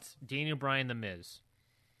thoughts? Daniel Bryan, The Miz.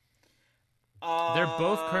 They're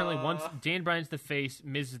both currently Dan Bryan's the face,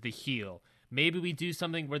 Miz is the heel. Maybe we do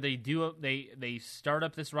something where they start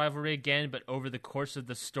up this rivalry again, but over the course of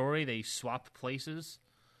the story they swap places.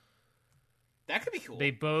 That could be cool.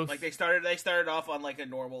 They both like they started off on like a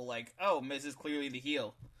normal like, oh, Miz is clearly the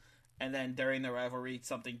heel, and then during the rivalry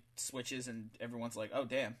something switches and everyone's like, oh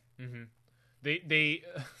damn. Mm-hmm. They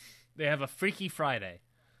have a Freaky Friday.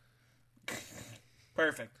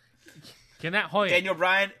 Perfect. Can that hold? Daniel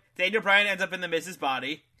Bryan ends up in the Miz's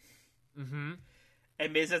body. Mm-hmm.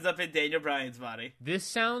 And Miz ends up in Daniel Bryan's body. This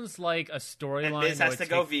sounds like a storyline Miz that has would to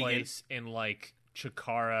go take vegan. place in like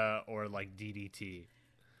Chikara or like DDT.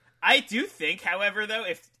 I do think, however, though,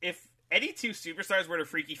 if any two superstars were to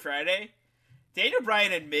Freaky Friday, Daniel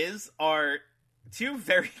Bryan and Miz are two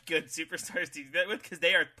very good superstars to do that with because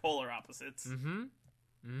they are polar opposites. Mm-hmm.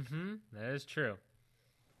 Mm-hmm. That is true.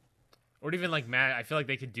 Or even like Matt, I feel like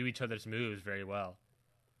they could do each other's moves very well.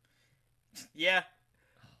 Yeah.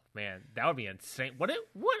 Man, that would be insane. What?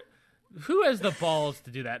 Who has the balls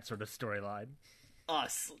to do that sort of storyline?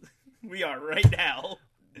 Us. We are right now.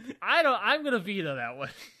 I'm gonna veto that one.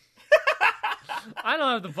 I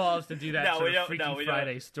don't have the balls to do that sort of Freaky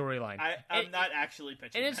Friday storyline. I'm not actually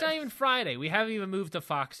pitching. And it's not even Friday. We haven't even moved to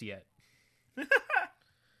Fox yet.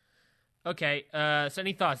 Okay, so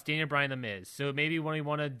any thoughts? Daniel Bryan, The Miz. So maybe when we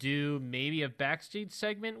want to do maybe a backstage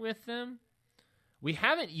segment with them. We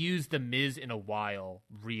haven't used The Miz in a while,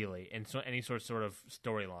 really, in any sort of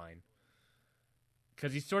storyline.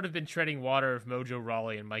 Because he's sort of been treading water of Mojo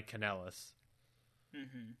Rawley and Mike Kanellis.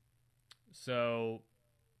 Mm-hmm. So,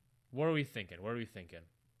 what are we thinking?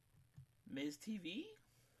 Miz TV?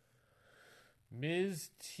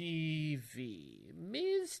 Miz TV.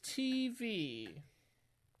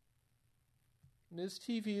 Miz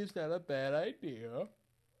TV is not a bad idea.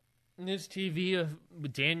 Miz TV of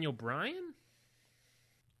Daniel Bryan?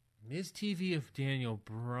 Miz TV of Daniel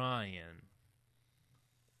Bryan.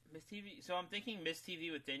 Miz TV. So I'm thinking Miz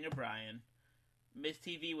TV with Daniel Bryan, Miz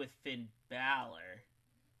TV with Finn Balor,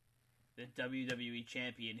 the WWE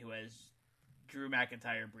champion who has Drew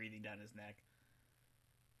McIntyre breathing down his neck.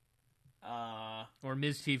 Or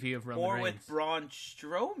Miz TV of Roman Reigns. Or with Braun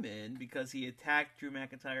Strowman because he attacked Drew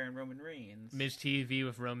McIntyre and Roman Reigns. Miz TV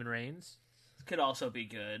with Roman Reigns. Could also be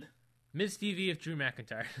good. Miz TV of Drew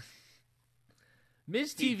McIntyre.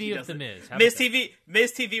 Miz TV of The Miz. Miz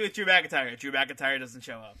TV with Drew McIntyre. Drew McIntyre doesn't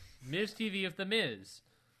show up. Miz TV of The Miz.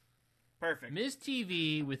 Perfect. Miz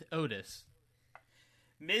TV with Otis.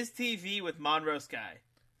 Miz TV with Monroe Sky.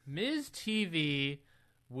 Miz TV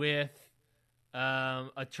with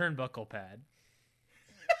a turnbuckle pad.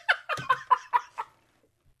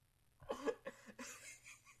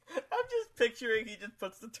 I'm just picturing he just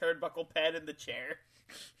puts the turnbuckle pad in the chair.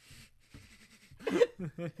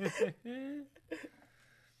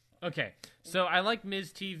 Okay, so I like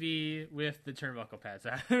Miz TV with the turnbuckle pads.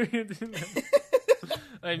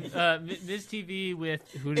 Miz TV with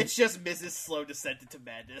who? It's just Miz's slow descent into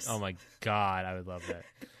madness. Oh my god, I would love that.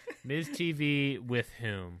 Miz TV with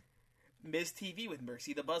whom? Miz TV with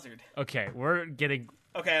Mercy the Buzzard. Okay, we're getting.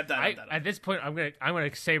 Okay, I'm done. At this point, I'm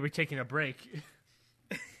gonna say we're taking a break.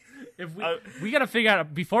 If we gotta figure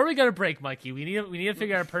out before we go to break, Mikey. We need to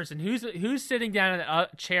figure out a person who's sitting down in the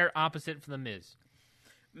chair opposite from the Miz.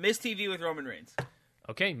 Miz TV with Roman Reigns.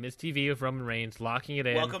 Okay, Miz TV with Roman Reigns, locking it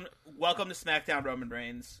in. Welcome to SmackDown, Roman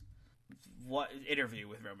Reigns. What interview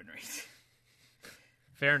with Roman Reigns?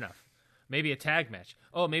 Fair enough. Maybe a tag match.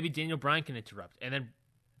 Oh, maybe Daniel Bryan can interrupt, and then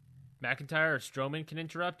McIntyre or Strowman can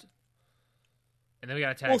interrupt, and then we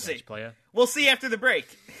got a tag match, playa. We'll see after the break.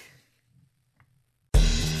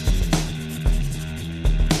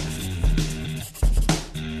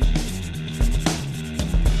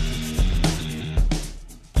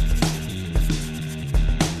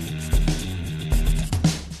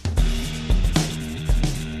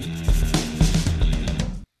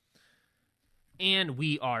 And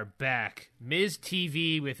we are back. Miz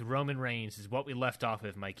TV with Roman Reigns is what we left off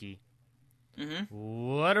with, Mikey. Mm-hmm.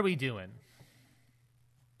 What are we doing?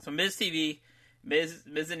 So Miz TV,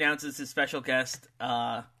 Miz announces his special guest.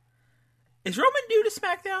 Is Roman new to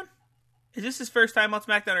SmackDown? Is this his first time on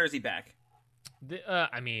SmackDown, or is he back?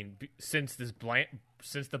 Since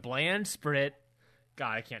the brand split,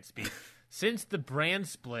 God, I can't speak. Since the brand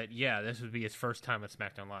split, yeah, this would be his first time on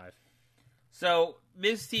SmackDown Live. So,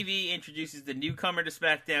 Miz TV introduces the newcomer to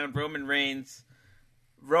SmackDown, Roman Reigns.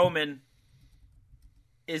 Roman,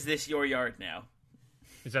 is this your yard now?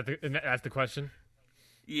 That's the question?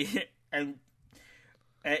 Yeah, and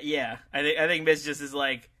yeah, I think Miz just is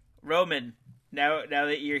like, Roman, now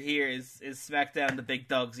that you're here, is SmackDown the big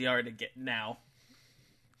dog's yard again now?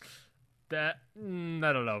 I don't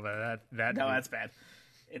know about that. No, that's bad.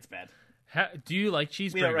 It's bad. Do you like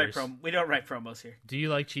cheeseburgers? We don't write promos here. Do you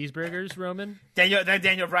like cheeseburgers, Roman?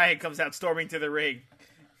 Daniel Bryan comes out storming to the ring.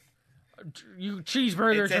 You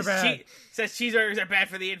cheeseburgers are bad. Says cheeseburgers are bad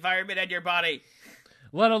for the environment and your body.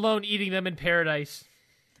 Let alone eating them in paradise.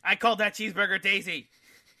 I called that cheeseburger Daisy.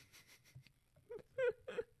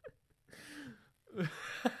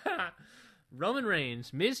 Roman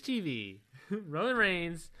Reigns, Miz TV. Roman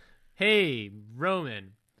Reigns. Hey,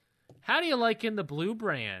 Roman. How do you like in the blue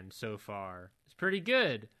brand so far? It's pretty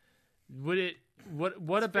good. What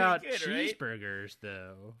about good, cheeseburgers, right?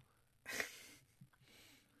 though?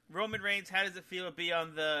 Roman Reigns, how does it feel to be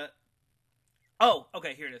on the... Oh,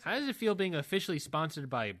 okay, here it is. How does it feel being officially sponsored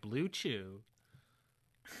by Blue Chew?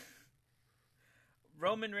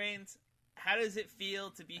 Roman Reigns, how does it feel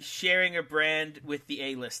to be sharing a brand with the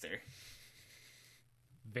A-lister?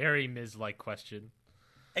 Very Miz-like question.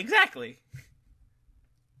 Exactly.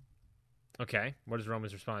 Okay, what is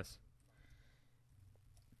Roman's response?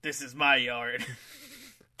 This is my yard.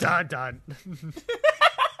 Dun.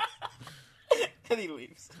 And he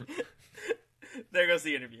leaves. There goes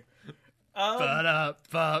the interview. Up.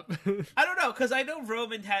 I don't know, because I know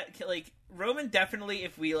Roman Roman definitely,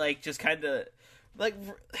 if we just kind of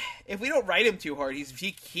if we don't write him too hard, he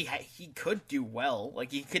could do well.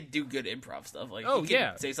 He could do good improv stuff. He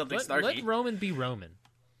could say something snarky. Let Roman be Roman.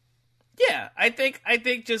 Yeah, I think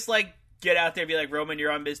just get out there and be like, Roman,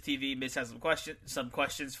 you're on Miz TV. Miz has some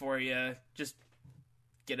questions for you. Just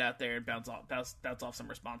get out there and bounce off some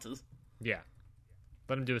responses. Yeah,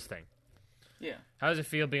 let him do his thing. Yeah. How does it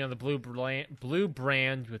feel being on the blue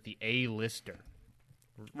brand with the A-lister?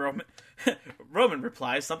 Roman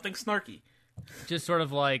replies something snarky. Just sort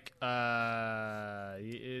of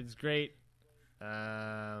it's great.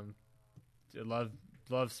 Love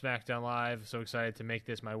SmackDown Live. So excited to make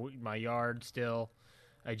this my yard still.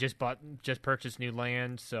 I just purchased new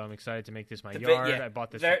land, so I'm excited to make this my yard. Yeah, I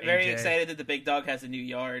bought this very excited that the big dog has a new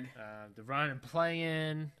yard. The run and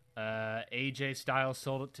play-in. AJ Styles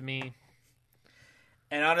sold it to me.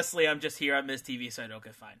 And honestly, I'm just here on Miz TV so I don't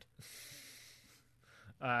get fined.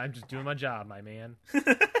 I'm just doing my job, my man.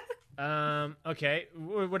 Okay,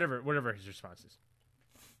 whatever his response is.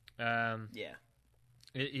 Yeah.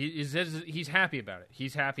 He says he's happy about it.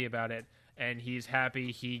 He's happy about it, and he's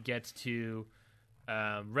happy he gets to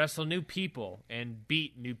wrestle new people and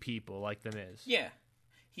beat new people like The Miz. Yeah.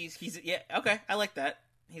 He's yeah, okay, I like that.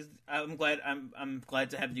 I'm glad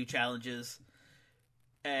to have new challenges.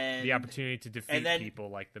 And the opportunity to defeat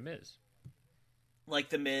people like The Miz. Like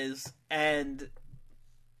The Miz, and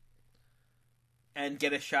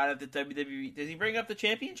get a shot at the WWE. Does he bring up the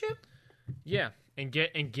championship? Yeah, and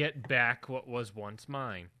get back what was once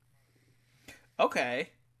mine. Okay.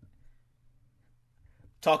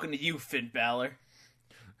 Talking to you, Finn Balor.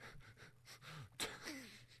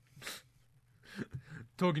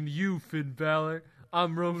 Talking to you, Finn Balor.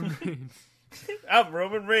 I'm Roman Reigns. I'm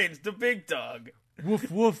Roman Reigns, the big dog.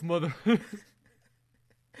 Woof woof, mother. Sounds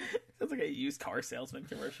like a used car salesman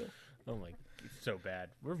commercial. Oh my, it's so bad.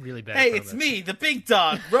 We're really bad. Hey, it's me, the big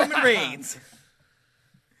dog, Roman Reigns.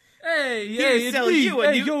 Hey, it's me.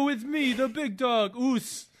 Yo, it's me, the big dog,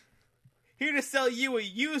 Oos. Here to sell you a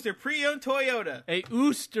used or pre-owned Toyota. A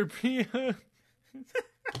Oost or pre-owned.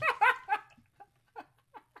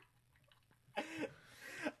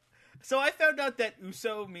 So I found out that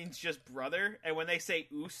Uso means just brother, and when they say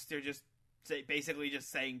Oos, they're basically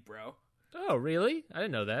just saying bro. Oh, really? I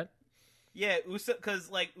didn't know that. Yeah, Uso,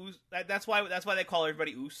 because that's why they call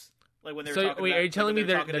everybody Oos. When they were talking wait, about, are you telling me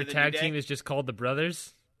their the tag team is just called the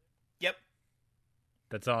Brothers? Yep.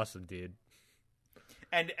 That's awesome, dude.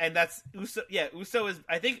 And that's Uso. Yeah, Uso is.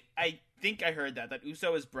 I think I heard that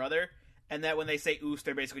Uso is brother, and that when they say Oos,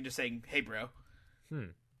 they're basically just saying, "Hey, bro." I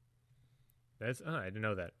didn't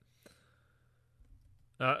know that.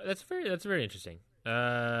 That's very interesting.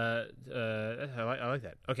 I like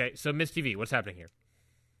that. Okay, so Miz TV, what's happening here?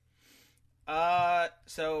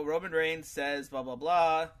 So Roman Reigns says blah blah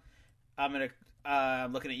blah. I'm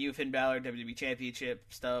looking at you, Finn Balor, WWE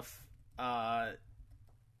Championship stuff.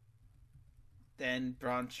 Then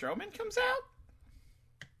Braun Strowman comes out.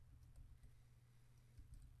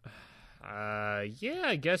 Yeah,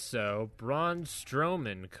 I guess so. Braun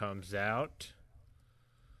Strowman comes out.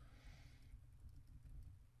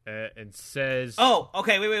 And says, "Oh,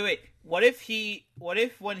 okay, wait. What if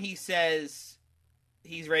when he says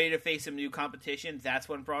he's ready to face some new competition, that's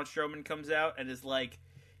when Braun Strowman comes out and is like,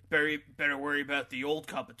 better worry about the old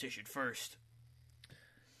competition first."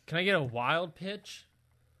 Can I get a wild pitch?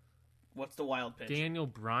 What's the wild pitch? Daniel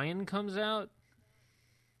Bryan comes out?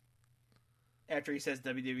 After he says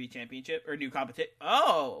WWE Championship or new competition.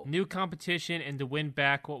 Oh, New competition and to win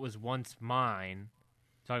back what was once mine.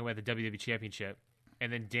 Talking about the WWE Championship.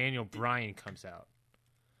 And then Daniel Bryan comes out.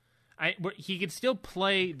 He can still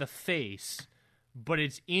play the face, but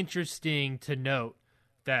it's interesting to note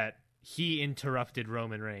that he interrupted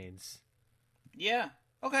Roman Reigns. yeah.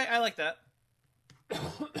 Okay, I like that.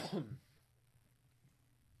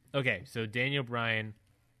 Okay, so Daniel Bryan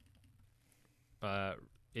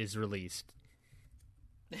is released.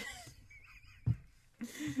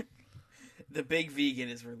 The big vegan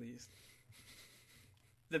is released.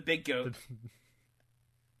 The big goat.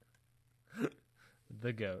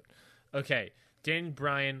 The GOAT. Okay, Daniel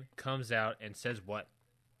Bryan comes out and says what?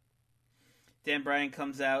 Dan Bryan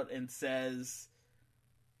comes out and says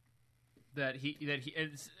That he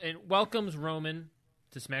and welcomes Roman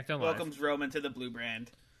to SmackDown Live. welcomes Roman to the Blue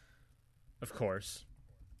Brand. Of course.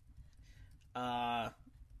 And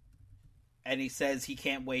he says he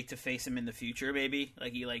can't wait to face him in the future, maybe.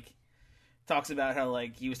 Like, he, like, talks about how,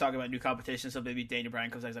 like, he was talking about new competition, so maybe Daniel Bryan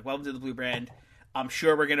comes out, he's like, welcome to the Blue Brand. I'm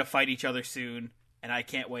sure we're going to fight each other soon, and I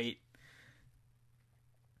can't wait.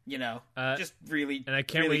 You know, just really, and I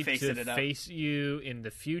can't really wait facing to it up. face you in the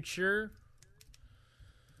future.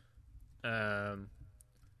 The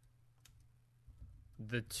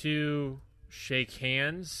two shake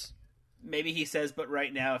hands. Maybe he says, but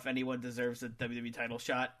right now, if anyone deserves a WWE title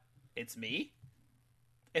shot, it's me.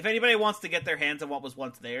 If anybody wants to get their hands on what was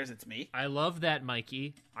once theirs, it's me. I love that,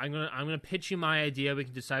 Mikey. I'm gonna pitch you my idea. We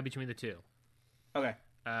can decide between the two. Okay.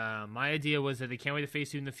 My idea was that they can't wait to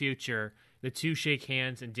face you in the future. The two shake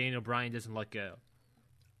hands, and Daniel Bryan doesn't let go.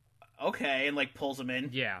 Okay, and, like, pulls him in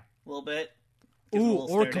Yeah. a little bit. Gives him a Ooh,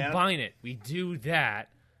 little or stare down. combine it. We do that.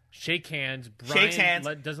 Shake hands. Bryan Shakes hands,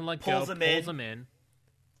 doesn't let pulls go. him Pulls in. him in.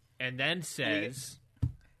 And then says...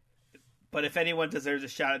 But if anyone deserves a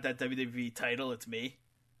shot at that WWE title, it's me.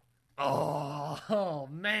 Oh,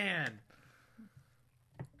 man.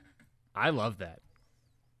 I love that.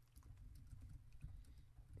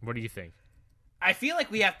 What do you think? I feel like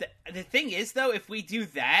we have to... The thing is, though, if we do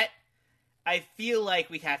that, I feel like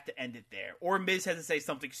we have to end it there. Or Miz has to say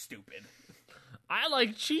something stupid. I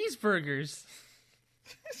like cheeseburgers.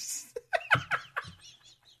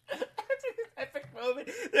 Epic moment.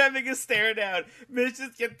 They're having a stare down. Miz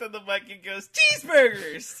just gets on the mic and goes,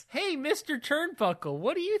 cheeseburgers! Hey, Mr. Turnbuckle,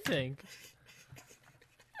 what do you think?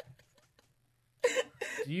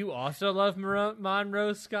 Do you also love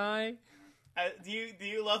Monroe Sky? Do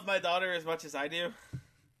you love my daughter as much as I do?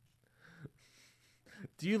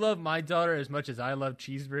 Do you love my daughter as much as I love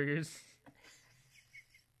cheeseburgers?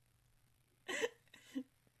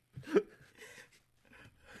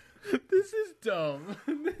 This is dumb.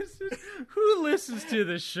 Who listens to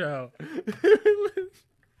this show?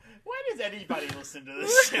 Why does anybody listen to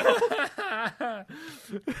this show?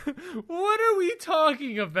 What are we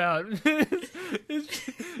talking about?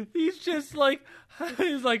 He's just like,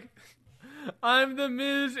 he's like, I'm the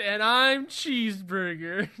Miz and I'm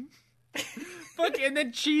Cheeseburger. Fuck, and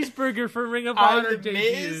then Cheeseburger for Ring of I'm Honor the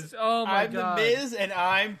debuts. Miz. Oh my I'm god. the Miz and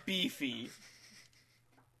I'm Beefy.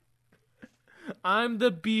 I'm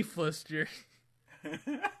the Beef Lister. What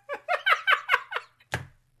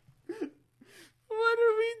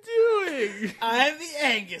are we doing? I'm the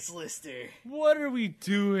Angus Lister. What are we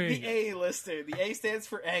doing? The A Lister. The A stands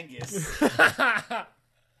for Angus.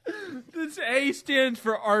 This A stands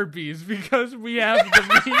for Arby's because we have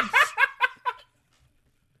the meats.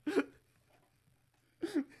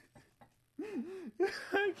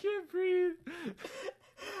 I can't breathe.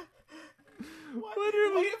 What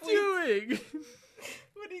are we doing?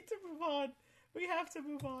 We need to move on. We have to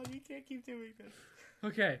move on. You can't keep doing this.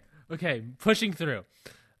 Okay, pushing through.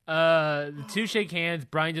 The two shake hands,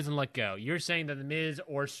 Bryan doesn't let go. You're saying that the Miz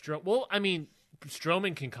or Strowman... Well, I mean,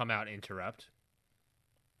 Strowman can come out and interrupt.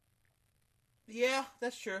 Yeah,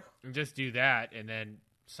 that's true. And just do that, and then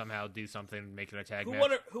somehow do something and make it a tag match.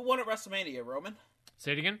 Who won at WrestleMania, Roman?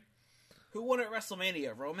 Say it again? Who won at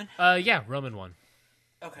WrestleMania, Roman? Yeah, Roman won.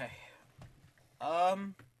 Okay.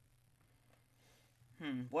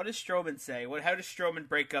 What does Strowman say? How does Strowman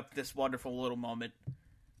break up this wonderful little moment?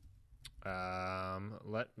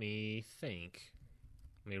 Let me think.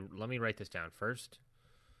 Let me write this down first.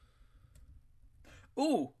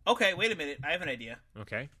 Ooh, okay, wait a minute. I have an idea.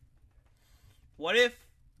 Okay. What if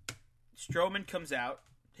Strowman comes out,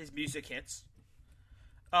 his music hits,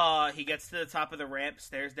 he gets to the top of the ramp,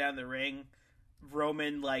 stares down the ring,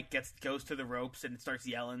 Roman, like, goes to the ropes and starts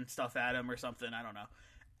yelling stuff at him or something, I don't know.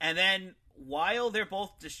 And then, while they're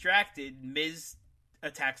both distracted, Miz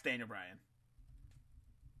attacks Daniel Bryan.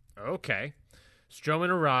 Okay. Strowman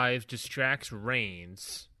arrives, distracts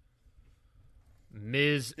Reigns.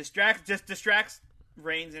 Miz. Distracts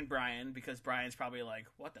Reigns and Bryan because Bryan's probably like,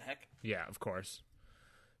 what the heck? Yeah, of course.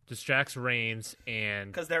 Distracts Reigns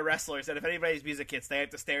and because they're wrestlers, and if anybody's music hits, they have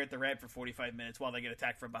to stare at the ramp for 45 minutes while they get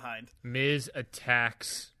attacked from behind. Miz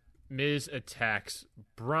attacks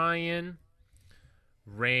Bryan.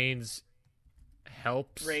 Reigns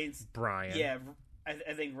helps Bryan. Yeah,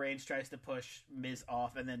 I think Reigns tries to push Miz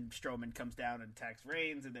off, and then Strowman comes down and attacks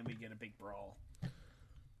Reigns, and then we get a big brawl.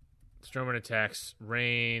 Strowman attacks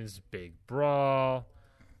Reigns, big brawl.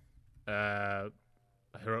 I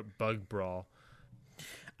wrote bug brawl.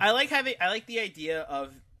 I like the idea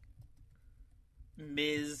of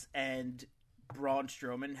Miz and Braun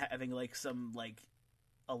Strowman having like some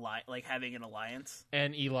having an alliance.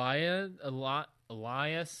 And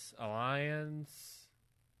alliance.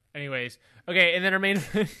 Anyways, okay, and then our main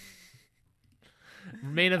event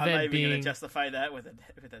I'm not even being going to justify that with a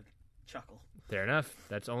chuckle. Fair enough.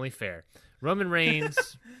 That's only fair. Roman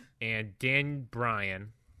Reigns and Dan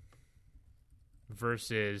Bryan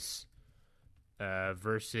versus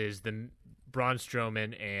the Braun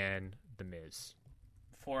Strowman and The Miz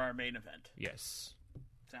for our main event. Yes.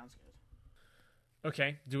 Sounds good.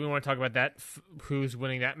 Okay. Do we want to talk about that? Who's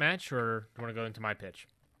winning that match, or do you want to go into my pitch?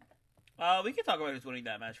 We can talk about who's winning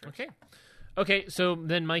that match first. Okay. So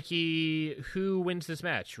then, Mikey, who wins this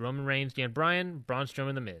match? Roman Reigns, Dan Bryan, Braun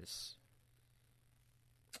Strowman, The Miz.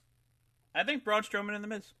 I think Braun Strowman and The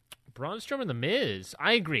Miz. Braun Strowman, The Miz.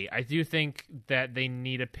 I agree. I do think that they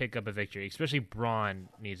need to pick up a victory, especially Braun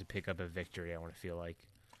needs to pick up a victory. I want to feel like.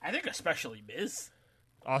 I think especially Miz.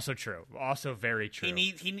 Also true. Also very true.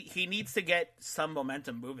 He needs to get some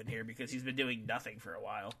momentum moving here because he's been doing nothing for a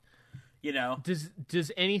while. You know.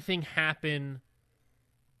 Does anything happen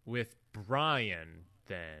with Bryan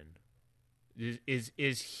then?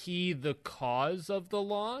 Is he the cause of the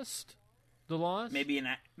loss? The loss? Maybe an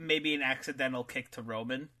accidental kick to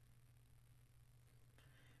Roman.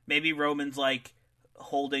 Maybe Roman's like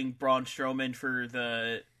holding Braun Strowman for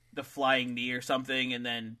the flying knee or something, and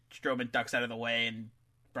then Strowman ducks out of the way, and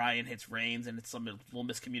Bryan hits Reigns, and it's some little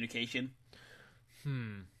miscommunication.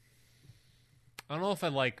 I don't know if I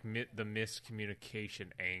like the miscommunication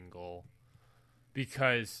angle,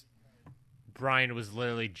 because Bryan was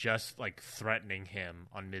literally just like threatening him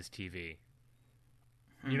on Miz TV.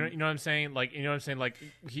 You know what I'm saying? Like, you know what I'm saying? Like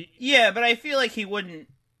he. Yeah, but I feel like he wouldn't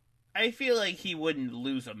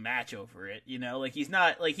lose a match over it. You know, like he's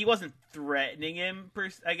not like he wasn't threatening him.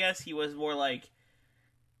 I guess he was more like.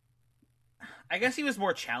 I guess he was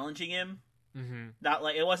more challenging him. Mm-hmm. Not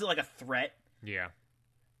like it wasn't like a threat. Yeah.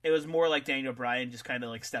 It was more like Daniel Bryan just kind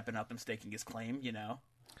of like stepping up and staking his claim. You know.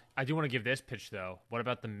 I do want to give this pitch though. What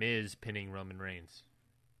about the Miz pinning Roman Reigns?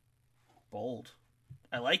 Bold.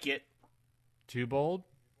 I like it. Too bold?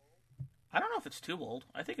 I don't know if it's too bold.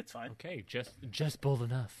 I think it's fine. Okay, just bold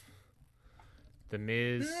enough. The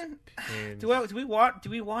Miz pins. Do we want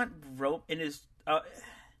Roman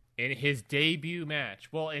in his debut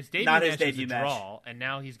match? Well, his debut not match his debut was a draw, and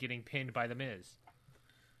now he's getting pinned by the Miz.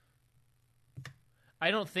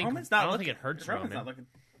 I don't think it hurts Roman's Roman. not looking.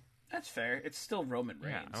 That's fair. It's still Roman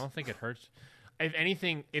Reigns. Yeah, I don't think it hurts. If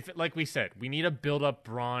anything, like we said, we need to build up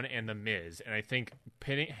Braun and the Miz, and I think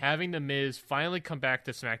having the Miz finally come back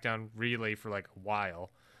to SmackDown Relay for like a while,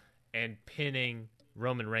 and pinning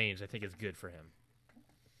Roman Reigns, I think is good for him.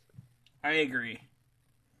 I agree.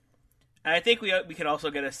 And I think we could also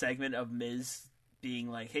get a segment of Miz being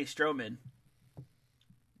like, "Hey Strowman,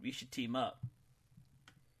 we should team up."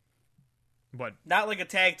 What? Not like a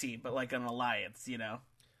tag team, but like an alliance. You know.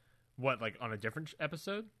 What? Like on a different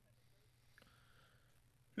episode?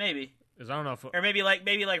 Maybe. Because I don't know if... Or maybe like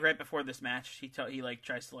right before this match, he like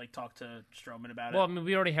tries to like talk to Strowman about it. Well, I mean,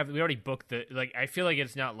 we already booked the... Like, I feel like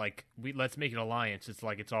it's not like, let's make an alliance. It's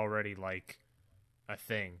like it's already like a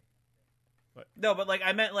thing. But... No, but like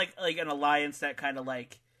I meant like an alliance that kind of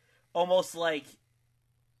like... Almost like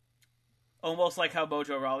how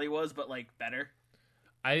Mojo Rawley was, but like better.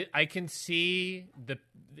 I can see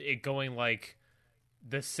it going like...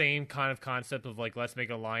 the same kind of concept of like, let's make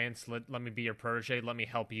an alliance, let me be your protege, let me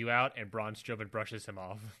help you out, and Braun Strowman brushes him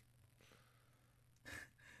off.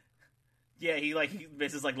 Yeah,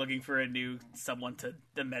 Miz is like looking for someone to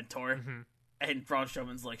the mentor, and Braun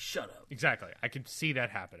Strowman's like, shut up. Exactly, I can see that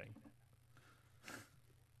happening.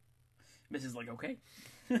 Miz is like, okay.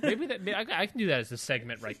 Maybe I can do that as a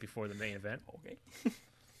segment right before the main event. Okay.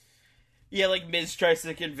 Yeah, like Miz tries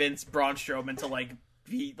to convince Braun Strowman to like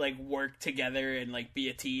be like work together and like be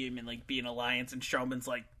a team and like be an alliance, and Strowman's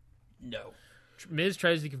like, no. Miz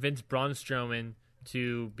tries to convince Braun Strowman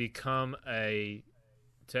to become to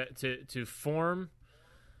form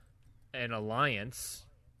an alliance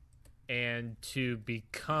and to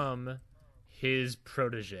become his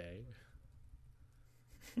protege.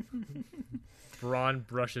 Braun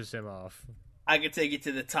brushes him off. I can take you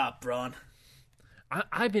to the top, Braun.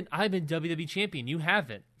 I've been WWE champion. You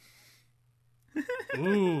haven't.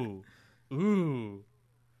 Ooh,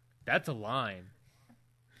 that's a line.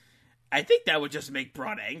 I think that would just make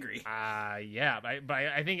Braun angry. Yeah, but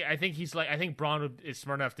I think he's like, I think Braun is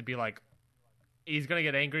smart enough to be like, he's gonna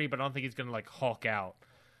get angry, but I don't think he's gonna like Hulk out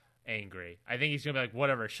angry. I think he's gonna be like,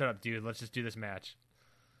 whatever, shut up, dude. Let's just do this match.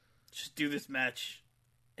 Just do this match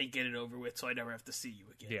and get it over with, so I never have to see you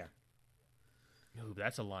again. Yeah. Ooh,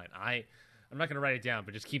 that's a line. I'm not gonna write it down,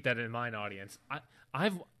 but just keep that in mind, audience.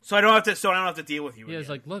 So I don't have to deal with you. Yeah,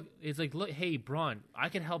 again. it's like, look, hey, Braun, I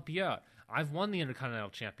can help you out. I've won the Intercontinental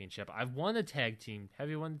Championship. I've won the tag team. Have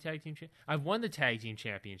you won the tag team? I've won the tag team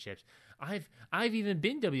championships. I've even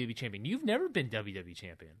been WWE champion. You've never been WWE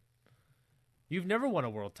champion. You've never won a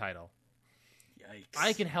world title. Yikes!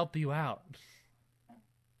 I can help you out.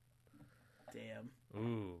 Damn.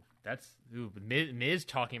 Miz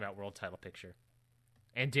talking about world title picture,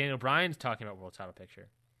 and Daniel Bryan's talking about world title picture.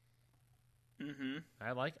 Mm-hmm.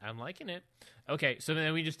 I'm liking it. Okay, so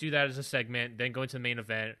then we just do that as a segment, then go into the main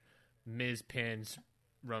event. Miz pins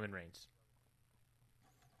Roman Reigns.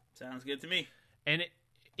 Sounds good to me. And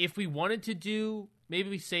if we wanted to do, maybe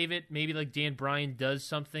we save it. Maybe like Dan Bryan does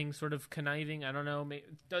something sort of conniving. I don't know.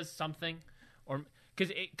 Does something, or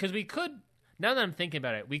because we could. Now that I'm thinking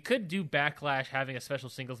about it, we could do Backlash having a special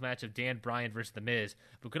singles match of Dan Bryan versus The Miz.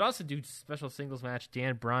 But we could also do special singles match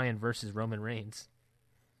Dan Bryan versus Roman Reigns.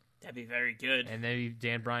 That'd be very good. And then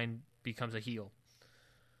Dan Bryan becomes a heel.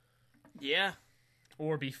 Yeah.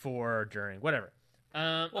 Or before or during, whatever.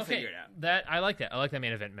 We'll figure it out. I like that. I like that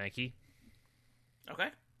main event, Mikey. Okay.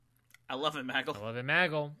 I love it,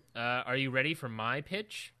 Maggle. Are you ready for my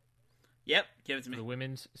pitch? Yep. Give it to me. The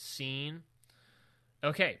women's scene.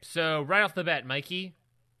 Okay, so right off the bat, Mikey,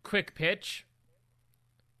 quick pitch.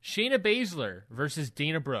 Shayna Baszler versus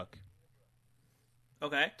Dana Brooke.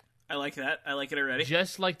 Okay. I like that. I like it already.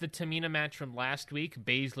 Just like the Tamina match from last week,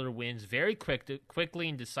 Baszler wins very quickly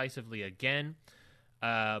and decisively again,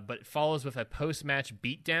 but follows with a post-match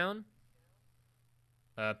beatdown.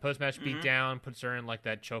 Beatdown puts her in like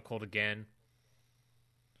that chokehold again.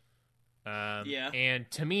 Yeah. And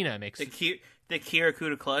Tamina makes the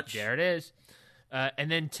Kirakuda clutch. There it is.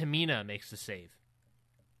 And then Tamina makes the save.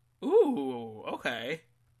 Ooh, okay.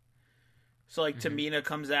 So like Tamina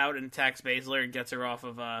comes out and attacks Baszler and gets her off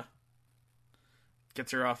of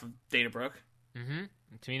Dana Brooke. Mm-hmm.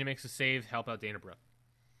 And Tamina makes a save, help out Dana Brooke.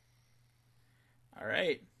 All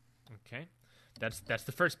right. Okay. That's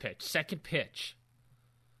the first pitch. Second pitch.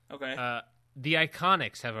 Okay. The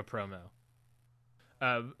Iconics have a promo.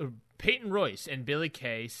 Peyton Royce and Billie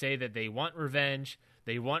Kay say that they want revenge,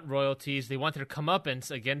 they want royalties, they want their comeuppance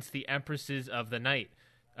against the Empresses of the Night.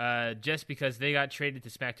 Just because they got traded to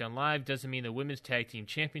SmackDown Live doesn't mean the Women's Tag Team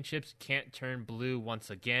Championships can't turn blue once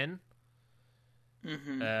again.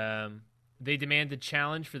 Mm-hmm. They demand a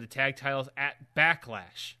challenge for the tag titles at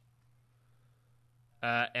Backlash.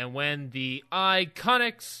 And when the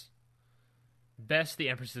Iconics best the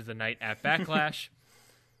Empresses of the Night at Backlash,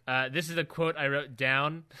 this is a quote I wrote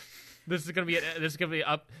down. This is gonna be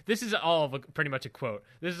up. This is all of pretty much a quote.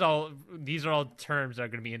 These are all terms that are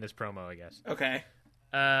gonna be in this promo, I guess. Okay.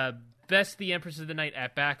 Best the Empresses of the Night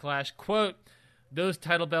at Backlash. Quote: "Those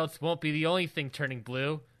title belts won't be the only thing turning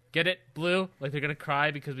blue. Get it? Blue? Like they're gonna cry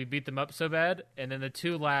because we beat them up so bad." And then the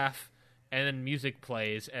two laugh, and then music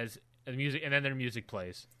plays and then their music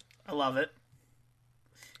plays. I love it.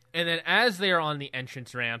 And then as they are on the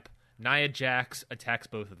entrance ramp, Nia Jax attacks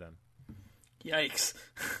both of them. Yikes.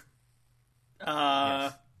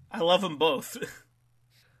 Yes. I love them both.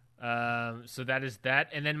 So that is that.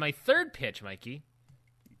 And then my third pitch, Mikey.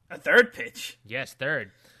 A third pitch? Yes,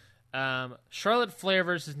 third. Charlotte Flair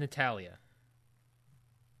versus Natalya.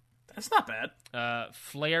 That's not bad.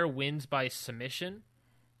 Flair wins by submission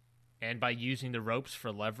and by using the ropes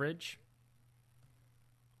for leverage.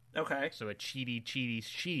 Okay. So a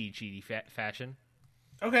cheaty fashion.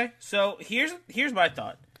 Okay, so here's my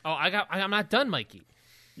thought. Oh, I'm not done, Mikey.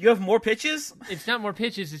 You have more pitches? It's not more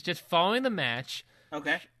pitches. It's just following the match.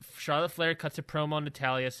 Okay. Charlotte Flair cuts a promo on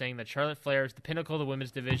Natalya saying that Charlotte Flair is the pinnacle of the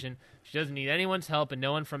women's division. She doesn't need anyone's help, and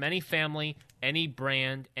no one from any family, any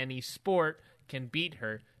brand, any sport can beat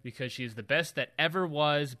her because she is the best that ever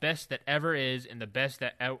was, best that ever is, and the best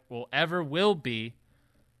that will be.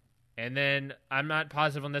 And then, I'm not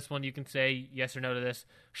positive on this one. You can say yes or no to this.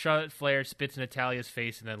 Charlotte Flair spits in Natalya's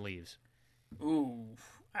face and then leaves. Ooh,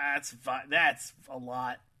 that's a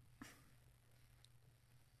lot.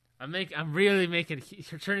 I'm really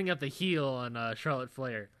turning up the heel on Charlotte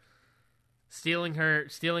Flair, stealing her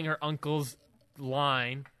uncle's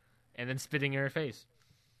line, and then spitting in her face.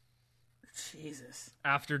 Jesus.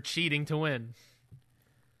 After cheating to win.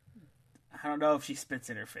 I don't know if she spits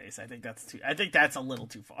in her face. I think that's a little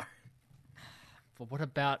too far. But what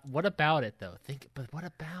about it though? What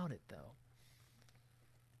about it though?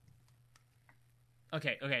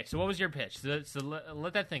 Okay. So what was your pitch? So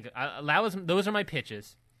let that think. Those are my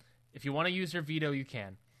pitches. If you want to use your veto, you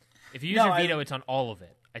can. If you use your veto, it's on all of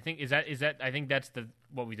it. I think is that. I think that's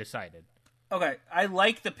what we decided. Okay, I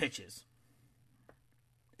like the pitches.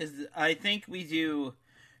 I think we do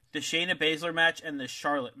the Shayna Baszler match and the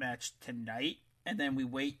Charlotte match tonight, and then we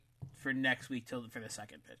wait for next week for the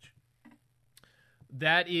second pitch.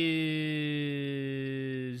 That is.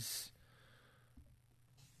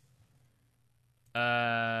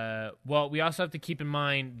 Well, we also have to keep in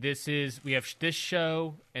mind we have this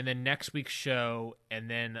show, and then next week's show, and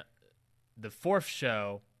then the fourth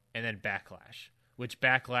show, and then Backlash. Which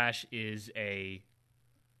Backlash is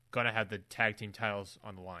gonna have the tag team titles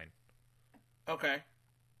on the line. Okay.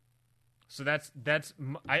 So that's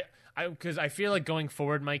because I feel like going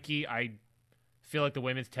forward, Mikey, I feel like the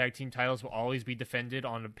women's tag team titles will always be defended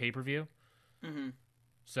on a pay-per-view. Mm-hmm.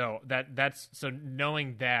 So so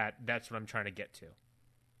knowing that's what I'm trying to get to.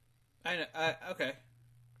 I know. Okay.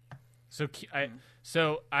 So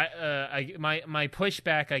my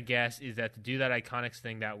pushback, I guess, is that to do that Iconics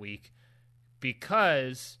thing that week,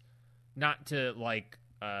 because not to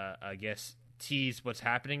I guess tease what's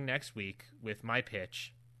happening next week with my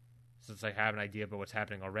pitch, since I have an idea about what's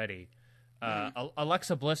happening already.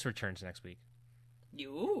 Alexa Bliss returns next week.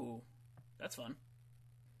 Ooh, that's fun.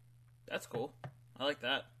 That's cool. I like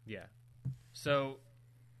that. Yeah. So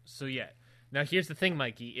yeah. Now here's the thing,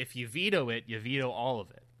 Mikey. If you veto it, you veto all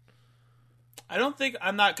of it. I'm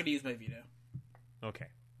not going to use my veto. Okay.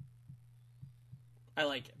 I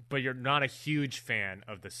like it. But you're not a huge fan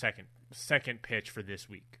of the second pitch for this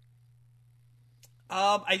week.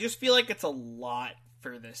 I just feel like it's a lot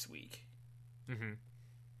for this week. Mm-hmm.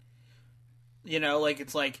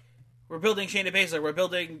 It's like we're building Shayna Baszler, we're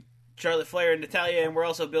building Charlotte Flair and Natalya, and we're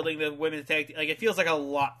also building the women's tag team. Like, it feels like a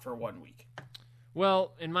lot for 1 week.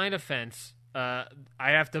 Well, in my defense, I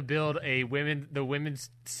have to build the women's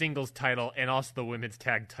singles title and also the women's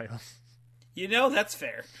tag titles. That's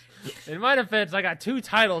fair. In my defense, I got 2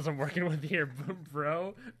 titles I'm working with here,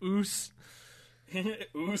 bro. Oos.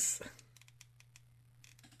 Oos.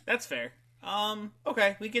 That's fair.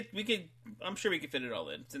 Okay, we could. I'm sure we could fit it all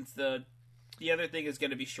in, since the other thing is going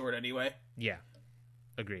to be short anyway. Yeah,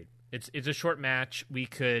 agreed. It's a short match. We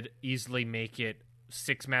could easily make it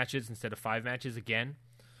 6 matches instead of 5 matches again.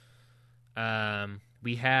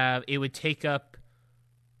 It would take up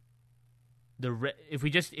if we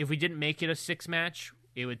didn't make it a 6 match,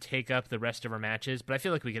 it would take up the rest of our matches. But I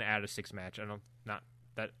feel like we can add a 6 match.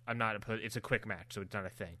 It's a quick match, so it's not a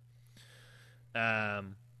thing.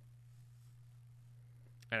 And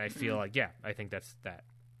I feel like, yeah, I think that's that.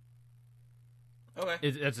 Okay.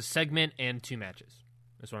 It's a segment and 2 matches.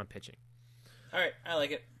 That's what I'm pitching. All right, I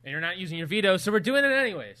like it. And you're not using your veto, so we're doing it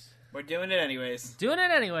anyways. We're doing it anyways. Doing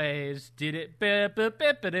it anyways. Did it.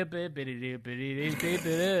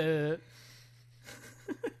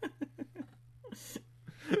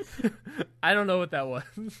 I don't know what that was.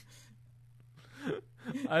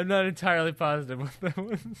 I'm not entirely positive what that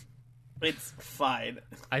was. It's fine.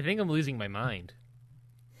 I think I'm losing my mind.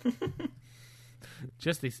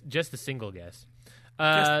 Just a single guess.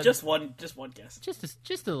 Just one guess.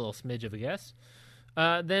 Just a little smidge of a guess.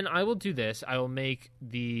 Then I will do this. I will make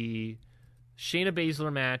the Shayna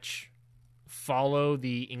Baszler match follow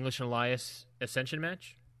the English and Elias Ascension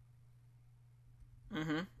match.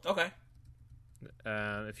 Mm-hmm. Okay.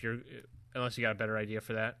 Unless you got a better idea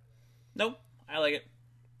for that. Nope. I like it.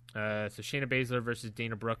 So Shayna Baszler versus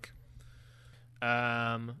Dana Brooke.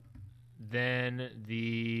 Then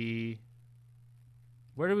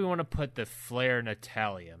where do we want to put the Flair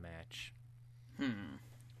Natalya match? I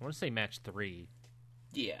want to say match 3.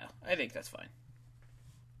 Yeah, I think that's fine.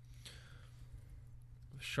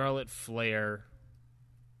 Charlotte Flair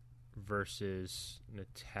versus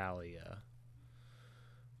Natalya.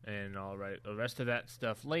 And I'll write the rest of that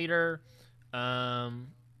stuff later. And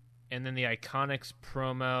then the Iconics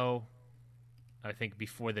promo, I think,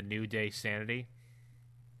 before the New Day Sanity.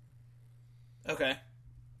 Okay.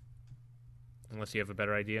 Unless you have a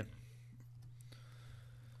better idea.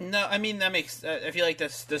 No, I mean, that makes... I feel like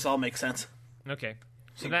this all makes sense. Okay.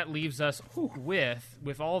 So that leaves us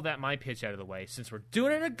with all of that my pitch out of the way, since we're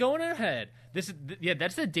doing it going ahead. That's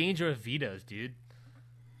the danger of vetoes, dude.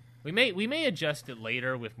 We may adjust it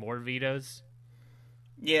later with more vetoes.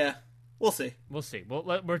 Yeah, we'll see. We'll see.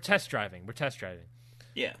 We're test driving.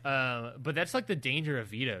 Yeah. But that's like the danger of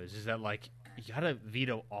vetoes is that like you gotta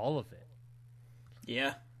veto all of it.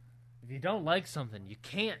 Yeah. If you don't like something, you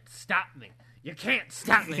can't stop me. You can't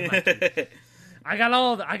stop me, Mikey. I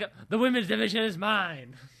got the women's division is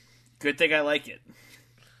mine. Good thing I like it.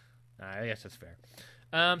 I guess that's fair.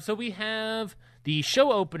 So we have the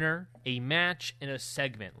show opener, a match, and a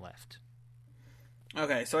segment left.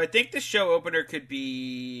 Okay, so I think the show opener could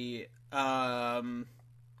be Andrade.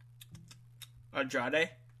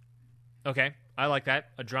 Okay, I like that.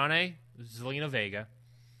 Andrade, Zelina Vega.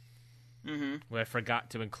 Mm-hmm. Who I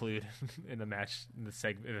forgot to include in the match in the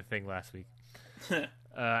thing last week.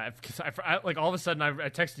 Because I like all of a sudden I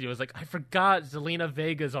texted you. I was like, I forgot Zelina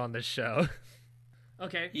Vega's on this show.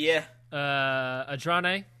 Okay. Yeah.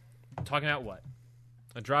 Andrade, talking about what?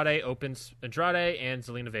 Andrade and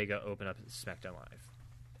Zelina Vega open up SmackDown Live.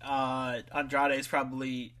 Zelina's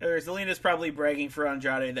probably bragging for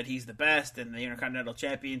Andrade that he's the best in the Intercontinental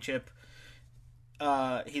Championship.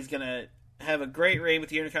 He's gonna have a great reign with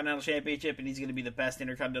the Intercontinental Championship, and he's gonna be the best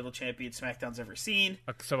Intercontinental Champion SmackDown's ever seen.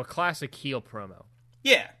 So a classic heel promo.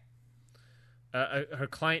 Yeah. Her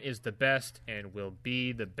client is the best and will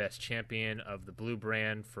be the best champion of the blue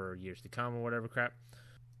brand for years to come or whatever crap.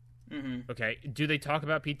 Mm-hmm. Okay. Do they talk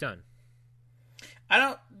about Pete Dunne? I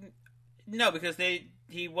don't know because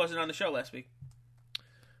he wasn't on the show last week.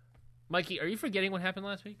 Mikey, are you forgetting what happened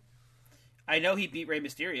last week? I know he beat Rey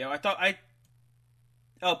Mysterio.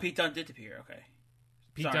 Oh, Pete Dunne did appear. Okay.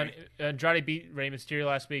 Andrade beat Rey Mysterio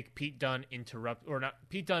last week. Pete Dunne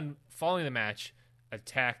following the match,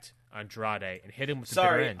 attacked Andrade and hit him with the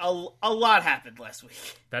bitter end. A lot happened last week.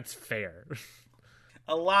 That's fair.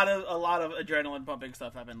 a lot of adrenaline pumping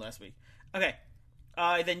stuff happened last week. Okay.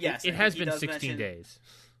 Then yes, it has been 16 days.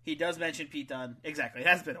 He does mention Pete Dunne. Exactly. It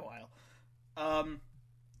has been a while.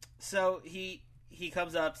 So he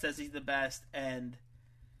comes up, says he's the best, and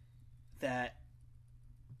that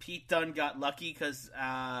Pete Dunne got lucky because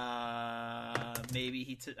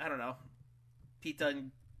maybe I don't know. Pete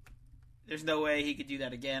Dunne, there's no way he could do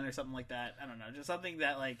that again or something like that. I don't know. Just something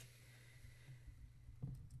that like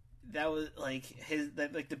that was like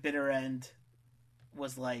the bitter end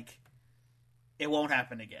was like it won't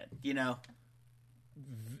happen again. You know.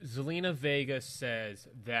 Zelina Vega says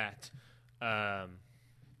that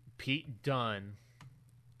Pete Dunne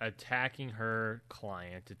attacking her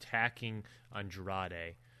client, attacking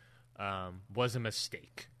Andrade, was a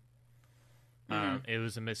mistake. It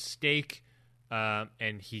was a mistake,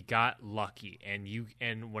 and he got lucky.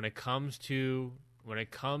 And when it comes to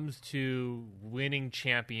winning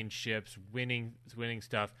championships, winning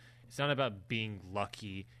stuff, it's not about being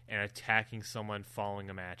lucky and attacking someone following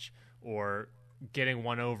a match or getting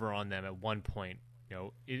one over on them at one point. You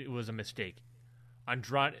know, it was a mistake.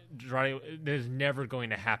 Andrade, there's never going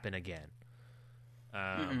to happen again.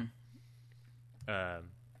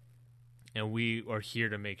 And we are here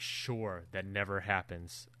to make sure that never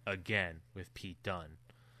happens again with Pete Dunne.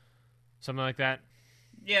 Something like that?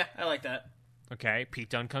 Yeah, I like that. Okay, Pete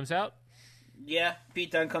Dunne comes out? Yeah, Pete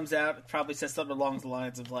Dunne comes out, probably says something along the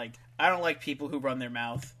lines of like, I don't like people who run their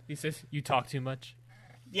mouth. He says, you talk too much?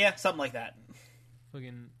 Yeah, something like that.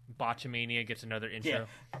 Fucking Botchamania gets another intro.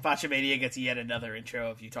 Yeah, Botchamania gets yet another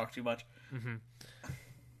intro if you talk too much. Mm-hmm.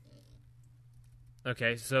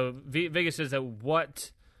 Okay, so Vegas says that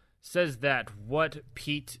what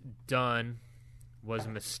Pete Dunne was a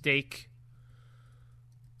mistake,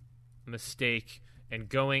 and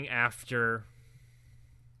going after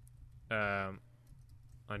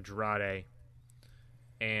Andrade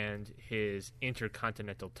and his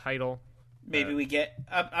Intercontinental title. Maybe we get.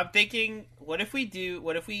 I'm thinking, what if we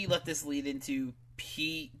let this lead into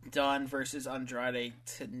Pete Dunne versus Andrade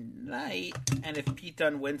tonight, and if Pete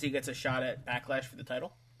Dunne wins, he gets a shot at Backlash for the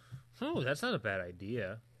title. Oh, that's not a bad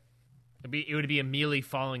idea. It would be immediately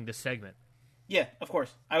following the segment. Yeah, of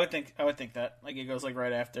course. I would think that like it goes like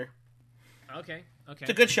right after. Okay. It's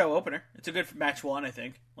a good show opener. It's a good match one, I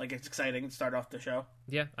think. Like it's exciting to start off the show.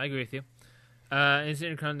 Yeah, I agree with you.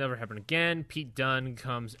 Intercontinental never happened again. Pete Dunne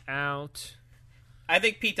comes out. I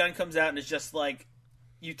think Pete Dunne comes out and is just like,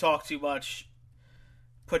 you talk too much,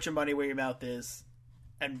 put your money where your mouth is,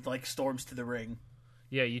 and like storms to the ring.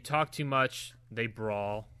 Yeah, you talk too much, they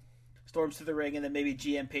brawl. Storms to the ring, and then maybe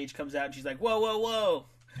GM Page comes out and she's like, whoa, whoa, whoa.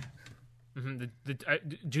 Mm-hmm.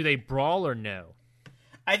 Do they brawl or no?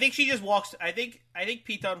 I think she just walks. I think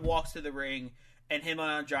Pete Dunne walks to the ring, and him and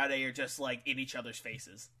Andrade are just like in each other's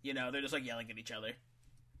faces. You know, they're just like yelling at each other.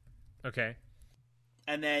 Okay.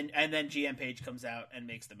 And then GM Page comes out and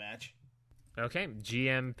makes the match. Okay,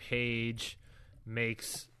 GM Page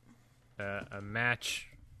makes a match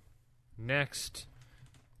next.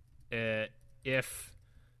 If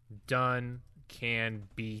Dunn can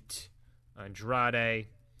beat Andrade,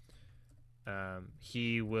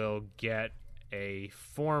 he will get a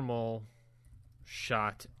formal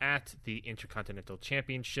shot at the Intercontinental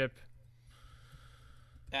Championship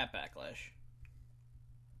At Backlash.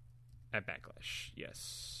 at Backlash.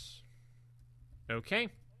 Yes. Okay,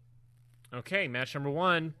 match number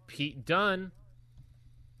 1, Pete Dunne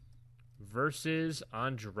versus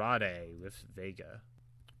Andrade with Vega.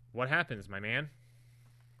 What happens, my man?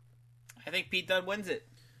 I think Pete Dunne wins it.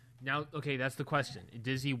 Now, okay, that's the question.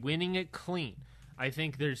 Is he winning it clean? I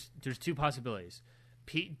think there's two possibilities.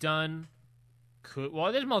 Pete Dunne could.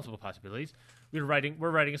 Well, there's multiple possibilities. We're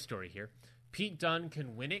writing a story here. Pete Dunne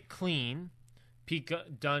can win it clean. Pete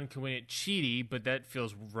Dunne can win it cheaty, but that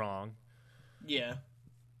feels wrong. Yeah.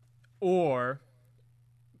 Or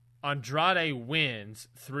Andrade wins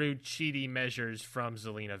through cheaty measures from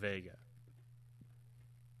Zelina Vega.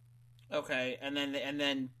 Okay, and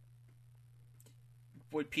then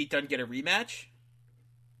would Pete Dunne get a rematch?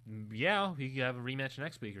 Yeah, he could have a rematch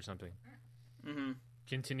next week or something. Mm-hmm.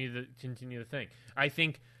 Continue the thing. I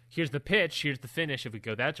think here's the pitch, here's the finish. If we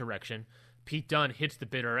go that direction, Pete Dunne hits the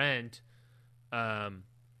bitter end, and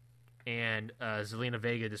Zelina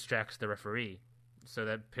Vega distracts the referee, so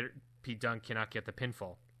that Pete Dunne cannot get the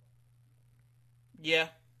pinfall. Yeah,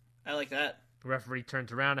 I like that. The referee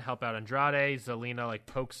turns around to help out Andrade. Zelina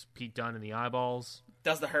pokes Pete Dunne in the eyeballs.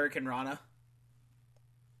 Does the Hurricane Rana?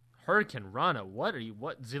 Hurricane Rana? What?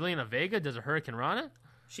 Zelina Vega does a Hurricane Rana?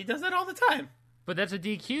 She does that all the time. But that's a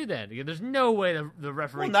DQ then. There's no way the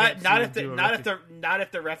referee. Well, not if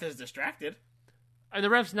the ref is distracted. And the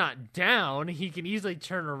ref's not down. He can easily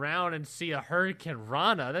turn around and see a Hurricane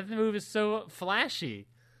Rana. That move is so flashy.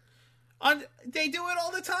 They do it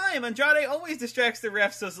all the time. Andrade always distracts the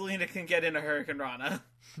ref so Zelina can get in a Hurricane Rana.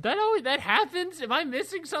 That happens? Am I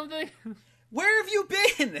missing something? Where have you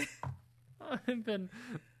been? I've been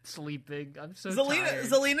sleeping. I'm so tired.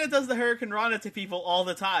 Zelina does the Hurricane Rana to people all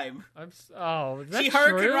the time. That's true?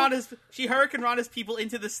 She Hurricane Rana's people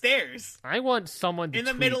into the stairs. I want someone to in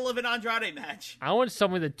the middle of an Andrade match. I want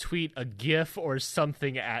someone to tweet a GIF or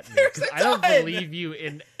something at me. There's a ton. I don't believe you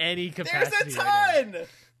in any capacity. There's a ton.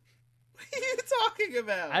 Right, what are you talking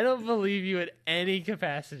about? I don't believe you in any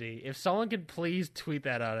capacity. If someone could please tweet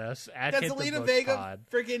that on us at That Zelina Vega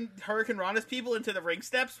freaking Hurricane Rana's people into the ring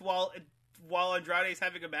steps while Andrade's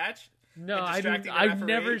having a match. No, I've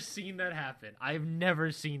never seen that happen. I've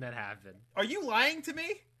never seen that happen. Are you lying to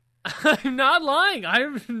me? I'm not lying. I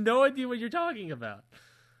have no idea what you're talking about.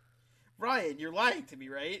 Ryan, you're lying to me,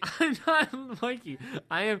 right? I'm not like you.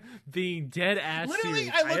 I am being dead ass literally,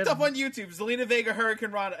 serious. I looked up on YouTube, Zelina Vega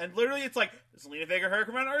Hurricane Rana, and literally it's like, Zelina Vega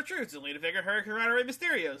Hurricane Rana R-Truth, Zelina Vega Hurricane Rana Rey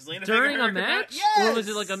Mysterio, Zelina During Vega a match? Yes! Or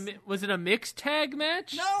was it a mixed tag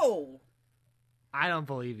match? No! I don't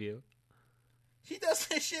believe you. She does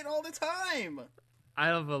this shit all the time. I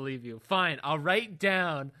don't believe you. Fine, I'll write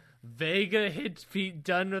down Vega hits Pete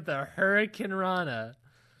Dunne with a Hurricane Rana.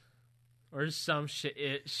 Or some shit.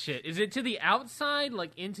 Is it to the outside,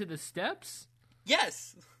 like into the steps?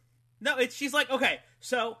 Yes. No, she's like, okay,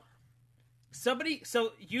 so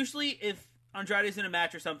usually if Andrade's in a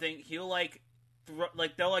match or something, he'll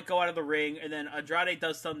they'll go out of the ring, and then Andrade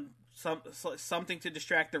does something to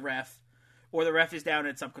distract the ref, or the ref is down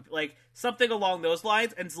at something along those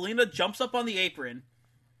lines, and Zelina jumps up on the apron,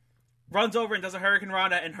 runs over and does a Hurricane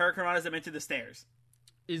Rana, and Hurricane Ranas them into the stairs.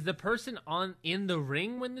 Is the person in the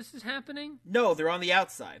ring when this is happening? No, they're on the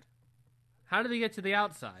outside. How do they get to the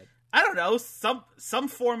outside? I don't know. Some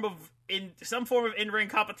form of in-ring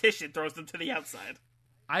competition throws them to the outside.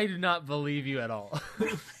 I do not believe you at all.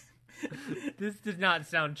 This does not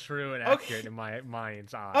sound true and accurate in my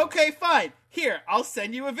mind's eye. Okay, fine. Here, I'll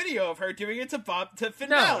send you a video of her doing it to Finn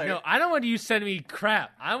Balor. No, I don't want you to send me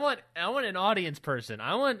crap. I want an audience person.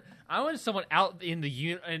 I want someone out in the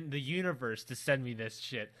universe to send me this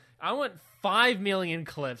shit. I want 5 million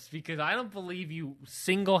clips because I don't believe you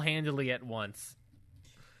single-handedly at once.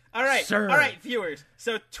 All right, Sir. All right, viewers.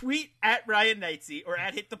 So tweet at Ryan Knightsey or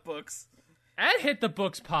at Hit the Books. At Hit the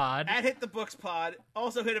Books Pod. At Hit the Books Pod.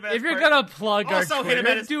 Also hit him at if you're gonna plug our also Twitter, hit him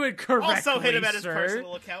at his, do it correctly, Also hit him at his sir.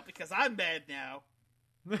 personal account because I'm mad now.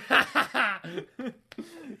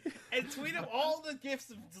 And tweet him all the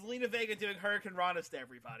gifs of Zelina Vega doing Hurricane Ranas to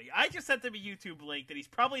everybody. I just sent him a YouTube link that he's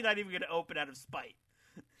probably not even going to open out of spite.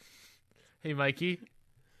 Hey, Mikey.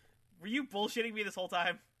 Were you bullshitting me this whole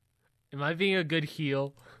time? Am I being a good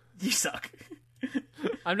heel? You suck.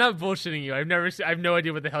 I'm not bullshitting you. I have no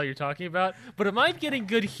idea what the hell you're talking about. But am I getting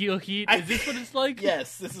good heel heat? Is this what it's like?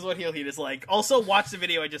 Yes, this is what heel heat is like. Also, watch the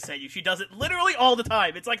video I just sent you. She does it literally all the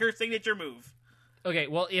time. It's like her signature move. Okay,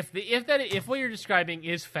 well, if what you're describing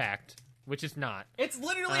is fact, which is not, it's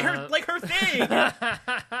literally her thing.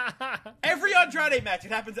 Every Andrade match,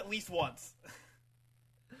 it happens at least once.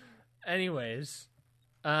 Anyways,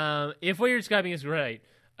 if what you're describing is right,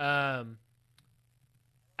 I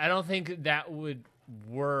don't think that would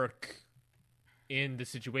work in the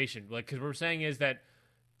situation. Like, because what we're saying is that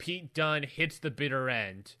Pete Dunne hits the bitter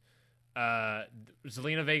end.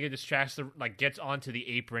 Zelina Vega gets onto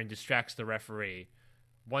the apron, distracts the referee.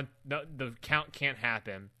 The count can't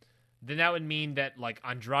happen. Then that would mean that like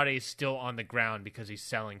Andrade is still on the ground because he's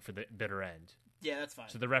selling for the bitter end. Yeah, that's fine.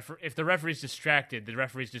 So if the referee's distracted, the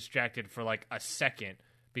referee's distracted for like a second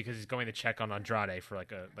because he's going to check on Andrade for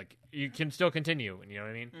you can still continue. You know what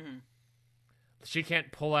I mean? Mm-hmm. She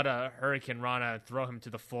can't pull out a Hurricane Rana and throw him to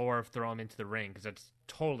the floor, throw him into the ring because that's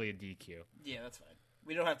totally a DQ. Yeah, that's fine.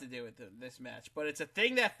 We don't have to do it this match, but it's a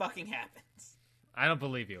thing that fucking happens. I don't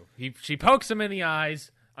believe you. She pokes him in the eyes.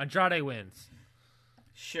 Andrade wins.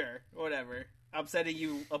 Sure, whatever. I'm sending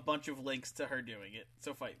you a bunch of links to her doing it,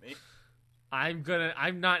 so fight me. I'm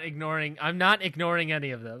not ignoring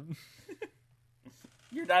any of them.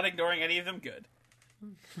 You're not ignoring any of them? Good.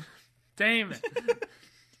 Damn it.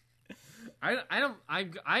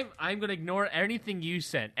 I'm gonna ignore anything you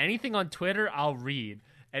sent. Anything on Twitter, I'll read.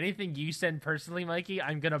 Anything you send personally, Mikey,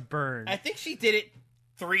 I'm gonna burn. I think she did it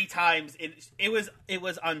 3 times. It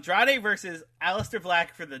was Andrade versus Aleister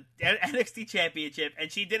Black for the NXT Championship,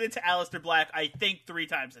 and she did it to Aleister Black, I think, 3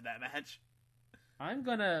 times in that match. I'm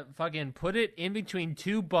gonna fucking put it in between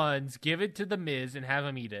 2 buns, give it to The Miz, and have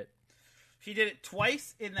him eat it. She did it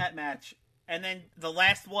twice in that match, and then the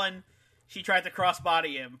last one, she tried to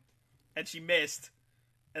crossbody him, and she missed.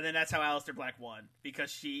 And then that's how Aleister Black won, because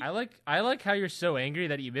she... I like how you're so angry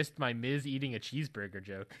that you missed my Miz eating a cheeseburger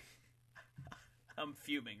joke. I'm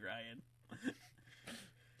fuming, Ryan.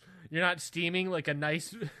 You're not steaming like a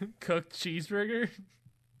nice cooked cheeseburger?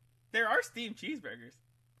 There are steamed cheeseburgers.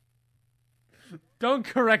 Don't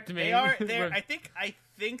correct me. They are. I think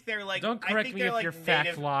they're like. Don't correct me if like your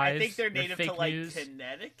fact lies. I think they're native to like news.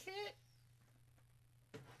 Connecticut.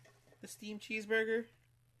 The steamed cheeseburger.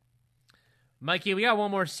 Mikey, we got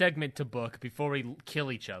one more segment to book before we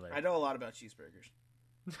kill each other. I know a lot about cheeseburgers.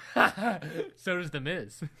 So does The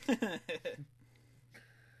Miz.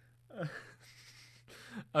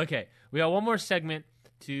 Okay, we got one more segment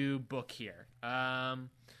to book here.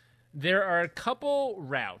 There are a couple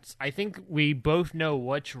routes. I think we both know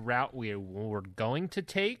which route we're going to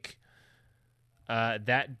take.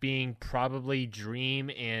 That being probably Dream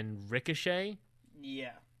and Ricochet.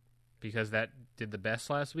 Yeah. Because that did the best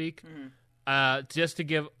last week. Mm-hmm. Just to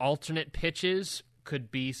give alternate pitches, could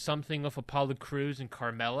be something with Apollo Crews and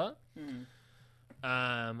Carmella.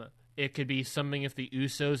 Mm-hmm. It could be something if the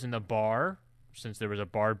Usos in the bar, since there was a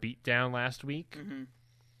bar beatdown last week. Mm-hmm.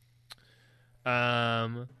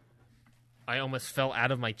 I almost fell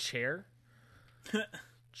out of my chair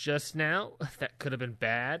just now. That could have been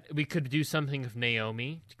bad. We could do something with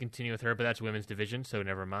Naomi to continue with her, but that's women's division, so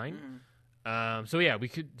never mind. So yeah, we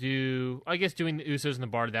could do... I guess doing the Usos in the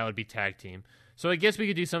bar, that would be tag team. So I guess we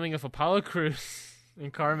could do something with Apollo Crews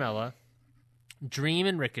and Carmella, Dream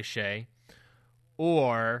and Ricochet,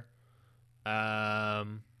 or...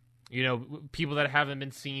 people that haven't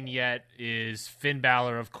been seen yet is Finn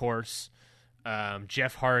Balor, of course,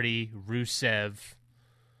 Jeff Hardy, Rusev,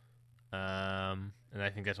 and I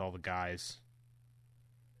think that's all the guys.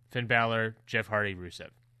 Finn Balor, Jeff Hardy, Rusev.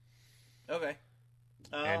 Okay.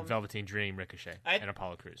 And Velveteen Dream, Ricochet, and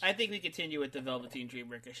Apollo Crews. I think we continue with the Velveteen Dream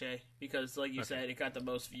Ricochet because, like you said, it got the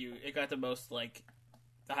most view. It got the most, the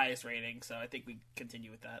highest rating, so I think we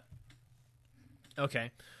continue with that.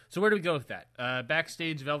 Okay. So where do we go with that?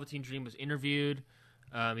 Backstage, Velveteen Dream was interviewed.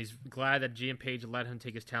 He's glad that GM Page let him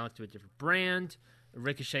take his talents to a different brand.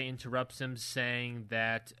 Ricochet interrupts him, saying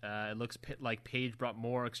that it looks like Page brought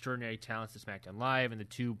more extraordinary talents to SmackDown Live, and the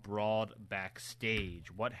two brawled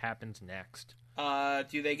backstage. What happens next?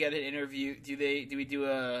 Do they get an interview? Do we do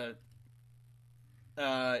a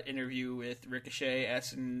interview with Ricochet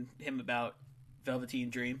asking him about Velveteen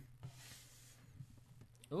Dream?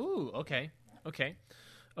 Ooh, okay.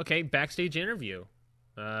 Backstage interview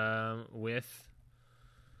with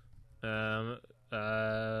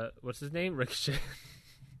what's his name? Ricochet.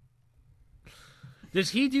 Does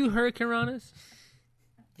he do Hurricane Ranas?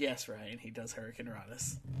 Yes, Ryan, he does Hurricane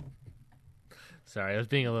Ranas. Sorry, I was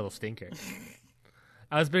being a little stinker.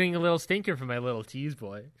 I was being a little stinker for my little tease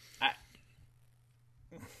boy.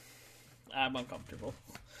 I'm uncomfortable.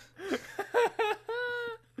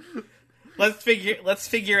 Let's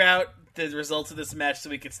figure out the results of this match so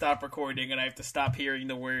we can stop recording, and I have to stop hearing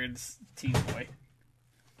the words "Cheese Boy."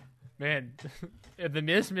 Man, if the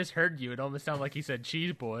Miz misheard you, it almost sounded like he said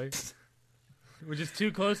 "cheese boy," which is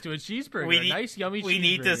too close to a cheeseburger. A nice, yummy cheeseburger. We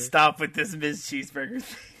need to stop with this Miz cheeseburger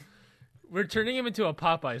thing. We're turning him into a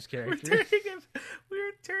Popeyes character.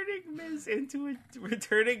 We're turning Miz into a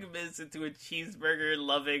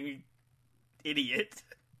cheeseburger-loving idiot.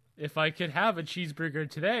 If I could have a cheeseburger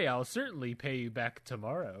today, I'll certainly pay you back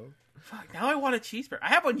tomorrow. Fuck, now I want a cheeseburger. I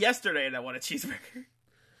had one yesterday and I want a cheeseburger.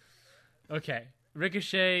 Okay.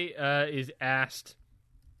 Ricochet is asked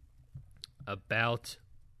about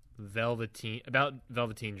Velveteen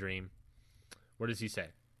Dream. What does he say?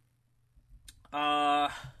 I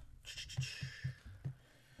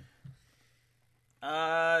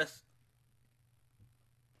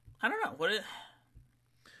don't know.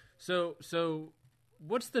 So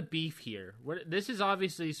what's the beef here? This is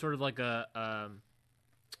obviously sort of like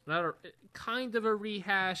kind of a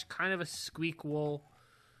rehash, kind of a squeakquel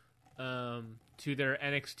to their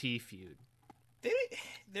NXT feud.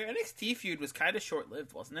 Their NXT feud was kind of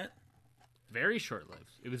short-lived, wasn't it? Very short-lived.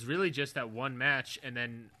 It was really just that one match, and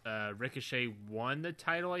then Ricochet won the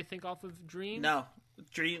title, I think, off of Dream.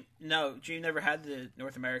 Dream never had the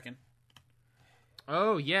North American.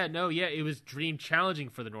 Oh yeah, it was Dream challenging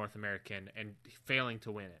for the North American and failing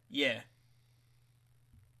to win it. Yeah,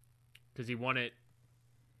 because he won it.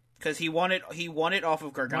 Because he won it off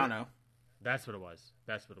of Gargano. That's what it was.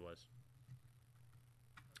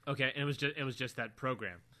 Okay, and it was just that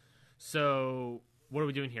program. So what are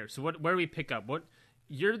we doing here? So where do we pick up?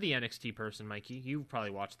 You're the NXT person, Mikey. You probably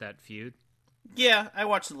watched that feud. Yeah, I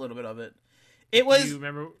watched a little bit of it. It was. Do you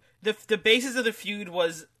remember the basis of the feud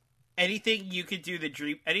was anything you could do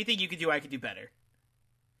anything you could do, I could do better.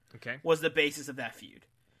 Okay, was the basis of that feud.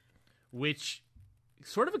 Which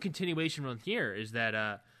sort of a continuation from here is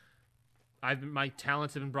that my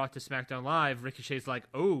talents have been brought to SmackDown Live. Ricochet's like,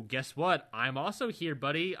 oh, guess what? I'm also here,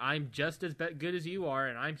 buddy. I'm just as good as you are,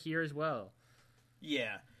 and I'm here as well.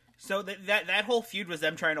 Yeah. So that whole feud was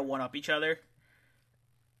them trying to one up each other,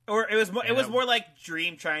 or it was more like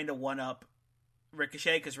Dream trying to one up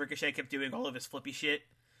Ricochet because Ricochet kept doing all of his flippy shit.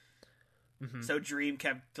 Mm-hmm. So Dream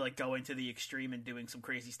kept going to the extreme and doing some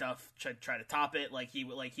crazy stuff, try to top it. He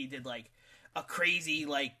did a crazy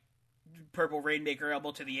Purple Rainmaker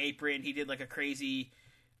elbow to the apron. He did a crazy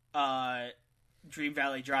Dream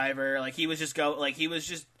Valley Driver. He was just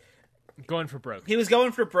going for broke. He was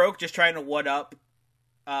going for broke, just trying to one up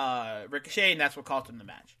Ricochet, and that's what cost him the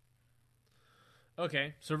match.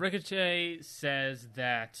 Okay, so Ricochet says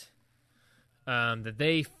that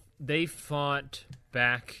that they fought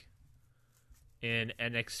back in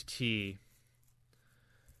NXT,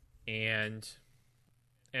 and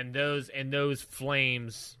those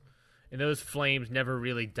flames never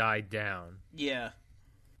really died down. Yeah.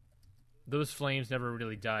 Those flames never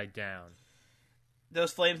really died down.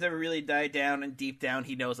 And deep down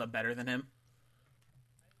he knows I'm better than him.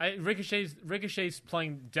 Ricochet's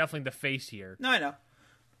playing definitely the face here. No, I know.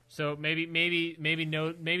 So maybe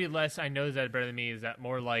less I know that better than me is that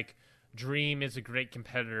more like Dream is a great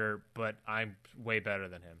competitor, but I'm way better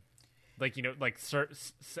than him.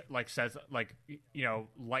 Says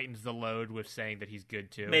lightens the load with saying that he's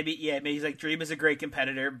good too. Maybe he's like, Dream is a great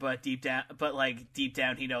competitor, but deep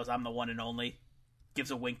down he knows I'm the one and only.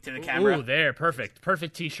 Gives a wink to the camera. Ooh, there,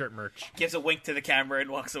 perfect t-shirt merch. Gives a wink to the camera and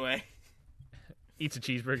walks away. Eats a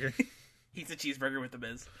cheeseburger. Eats a cheeseburger with the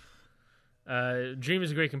Miz. Dream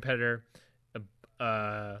is a great competitor,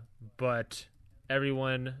 but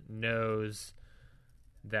everyone knows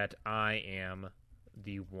that I am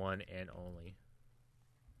the one and only.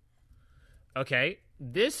 Okay,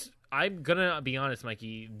 I'm gonna be honest,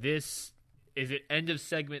 Mikey. Is it end of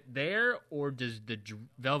segment there, or does the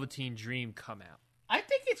Velveteen Dream come out? I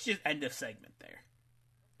think it's just end of segment there.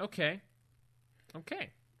 Okay.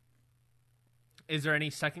 Is there any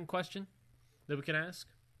second question that we can ask?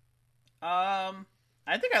 I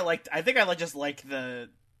think I just like the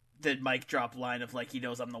mic drop line of he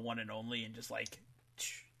knows I'm the one and only, and just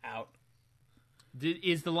out.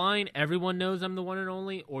 Is the line everyone knows I'm the one and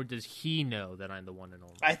only, or does he know that I'm the one and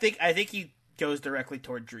only? I think he goes directly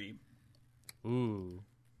toward Dream. Ooh.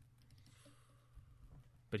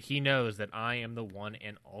 But he knows that I am the one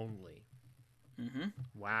and only. Mm-hmm.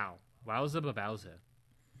 Wow. Wowza babowza.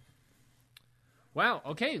 Wow,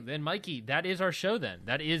 okay, then Mikey, that is our show then.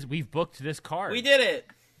 We've booked this card. We did it!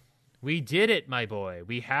 We did it, my boy.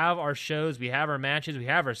 We have our shows, we have our matches, we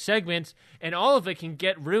have our segments, and all of it can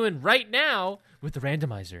get ruined right now with the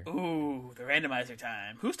randomizer. Ooh, the randomizer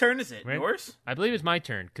time. Whose turn is it? Yours? I believe it's my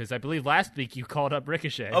turn, because I believe last week you called up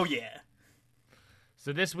Ricochet. Oh, yeah.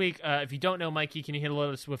 So this week, if you don't know, Mikey, can you hit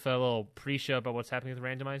us with a little pre-show about what's happening with the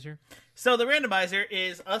randomizer? So the randomizer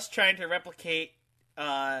is us trying to replicate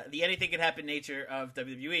the anything can happen nature of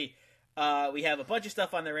WWE. We have a bunch of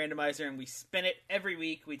stuff on the randomizer, and we spin it every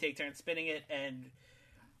week. We take turns spinning it, and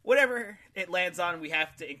whatever it lands on, we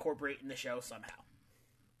have to incorporate in the show somehow.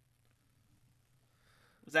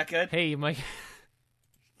 Was that good? Hey, Mike.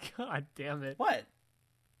 God damn it. What?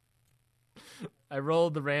 I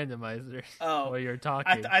rolled the randomizer while you were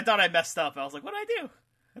talking. I thought I messed up. I was like, what did I do?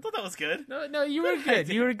 I thought that was good. No, you were good.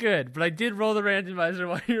 You were good. But I did roll the randomizer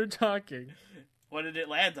while you were talking. What did it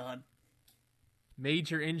land on?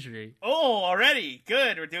 Major injury. Oh, already.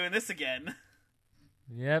 Good. We're doing this again.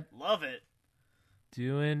 Yep. Love it.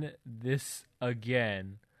 Doing this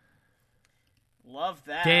again. Love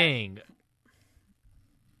that. Dang.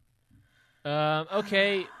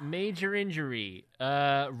 Okay, major injury.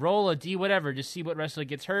 Roll a D whatever to see what wrestler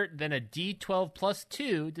gets hurt, then a D12 plus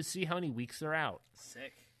 2 to see how many weeks they're out.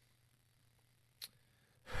 Sick.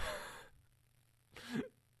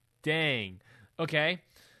 Dang.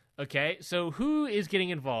 Okay, so who is getting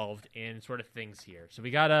involved in sort of things here? So we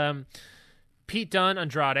got Pete Dunne,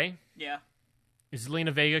 Andrade. Yeah. Is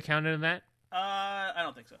Zelina Vega counted in that? I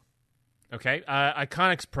don't think so. Okay.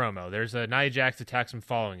 Iconics promo. There's a Nia Jax attacks him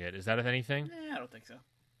following it. Is that anything? I don't think so.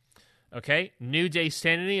 Okay. New Day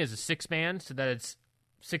Sanity is a 6-man, so that it's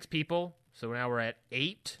 6 people. So now we're at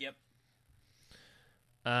 8. Yep.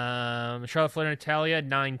 Charlotte Flair and Natalya,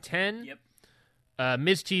 9-10. Yep.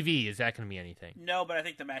 Miz TV, is that going to be anything? No, but I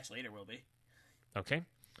think the match later will be. Okay.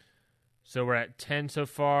 So we're at 10 so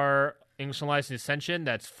far. English Alliance and Ascension,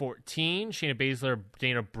 that's 14. Shayna Baszler,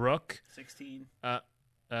 Dana Brooke. 16.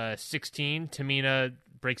 16. Tamina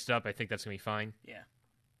breaks it up. I think that's going to be fine. Yeah.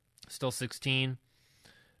 Still 16.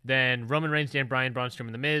 Then Roman Reigns, Dan Bryan, Braun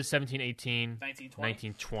Strowman, The Miz, 17, 18. 19, 20.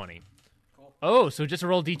 19, 20. Cool. Oh, so just a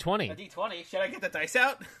roll A D20. D20. Should I get the dice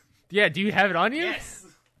out? Yeah, do you have it on you? Yes.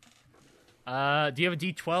 Do you have a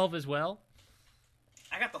D12 as well?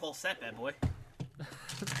 I got the whole set, bad boy.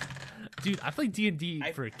 Dude, I play D&D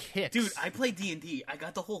for kicks. Dude, I play D&D. I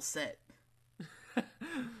got the whole set.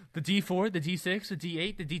 The D4, the D6, the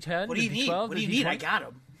D8, the D10, What do you the need? D12, What do you the need? D20. I got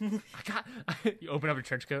them. You open up a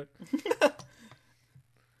trench coat.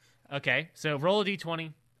 Okay, so roll a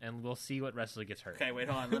D20, and we'll see what wrestler gets hurt. Okay, wait,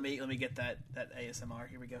 hold on. Let me get that ASMR.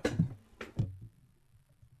 Here we go.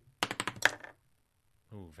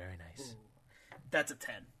 Ooh, very nice. That's a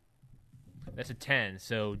 10. That's a 10.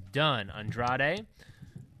 So done. Andrade.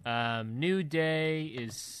 New Day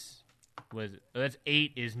is that's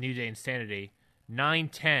 8 is New Day Insanity. 9,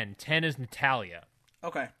 10. 10 is Natalya.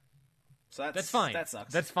 Okay. So That's fine. That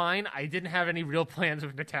sucks. That's fine. I didn't have any real plans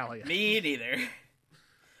with Natalya. Me neither.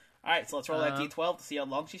 All right, so let's roll that D12 to see how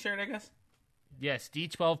long she's shared, I guess. Yes,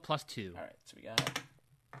 D12 plus 2. All right, so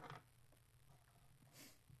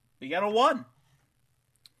we got a 1.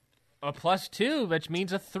 A plus 2, which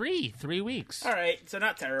means a 3. 3 weeks. All right, so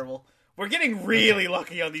not terrible. We're getting really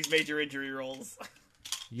lucky on these major injury rolls.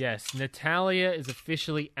 Yes, Natalya is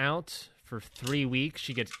officially out for 3 weeks.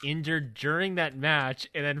 She gets injured during that match,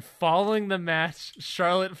 and then following the match,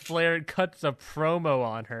 Charlotte Flair cuts a promo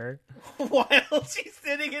on her. While she's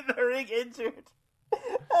sitting in the ring injured.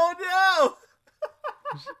 Oh no!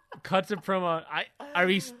 Cuts a promo.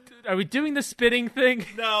 Are we doing the spitting thing?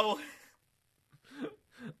 No.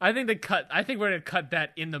 I think we're gonna cut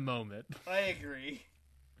that in the moment. I agree.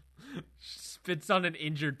 Spits on an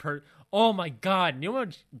injured person. Oh my god! You know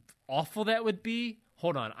how awful that would be?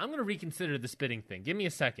 Hold on, I'm gonna reconsider the spitting thing. Give me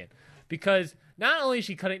a second, because not only is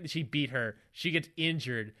she beat her, she gets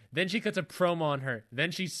injured. Then she cuts a promo on her. Then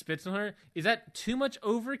she spits on her. Is that too much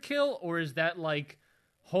overkill, or is that like,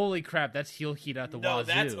 holy crap? That's heel heat out the wazoo. No,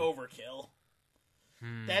 that's overkill.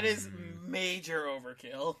 That is major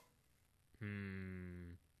overkill.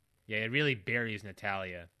 Yeah, it really buries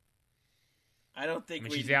Natalya. I don't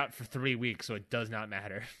think she's out for 3 weeks, so it does not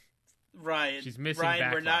matter. Ryan, she's missing Ryan,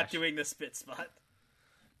 Backlash. We're not doing the spit spot.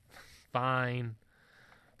 Fine.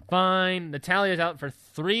 Natalya's out for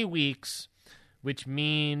 3 weeks, which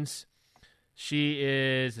means she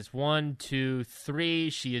is, it's 1, 2, 3.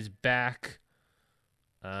 She is back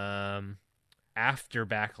after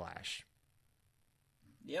Backlash.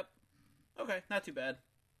 Yep. Okay, not too bad.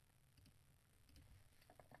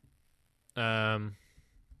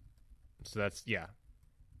 So that's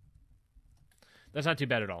not too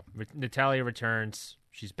bad at all. Natalya returns.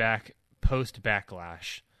 She's back post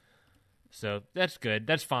Backlash. So that's good.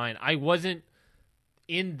 That's fine. I wasn't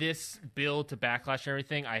in this build to Backlash and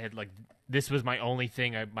everything. I had this was my only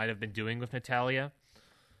thing I might have been doing with Natalya.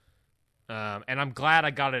 And I'm glad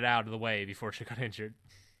I got it out of the way before she got injured.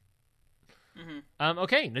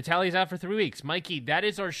 Okay, Natalya's out for 3 weeks. Mikey, that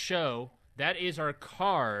is our show. That is our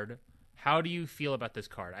card. How do you feel about this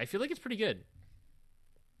card? I feel like it's pretty good.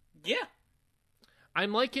 Yeah.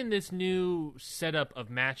 I'm liking this new setup of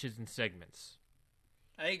matches and segments.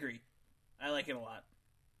 I agree. I like it a lot.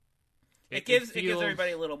 It gives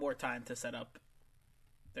everybody a little more time to set up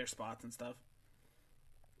their spots and stuff.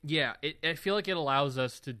 Yeah, I feel like it allows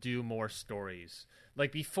us to do more stories.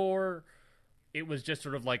 Like before, it was just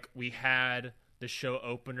sort of like we had the show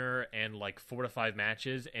opener and 4 to 5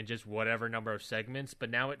 matches and just whatever number of segments. But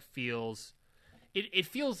now it feels, it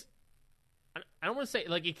feels, I don't want to say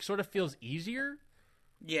it sort of feels easier.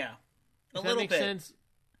 Yeah, Does that make sense?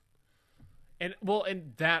 And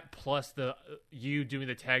that plus you doing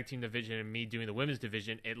the tag team division and me doing the women's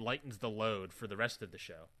division, it lightens the load for the rest of the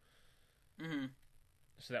show. Mm-hmm.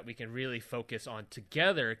 So that we can really focus on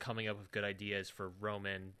together coming up with good ideas for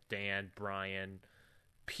Roman, Dan, Brian,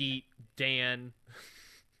 Pete, Dan.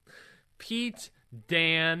 Pete,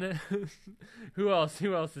 Dan. Who else?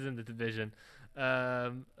 Who else is in the division?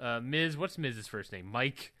 Miz. What's Miz's first name?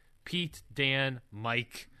 Mike. Pete, Dan,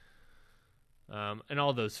 Mike. And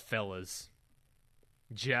all those fellas.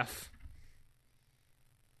 Jeff.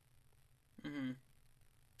 Mm-hmm.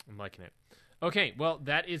 I'm liking it. Okay, well,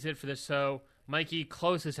 that is it for this. So, Mikey,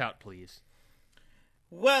 close us out, please.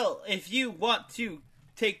 Well, if you want to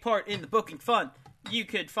take part in the booking fun, you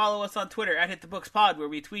could follow us on Twitter at HitTheBooksPod, where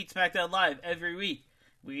we tweet SmackDown Live every week.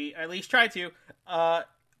 We at least try to.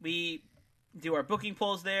 We do our booking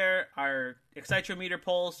polls there, our Excitometer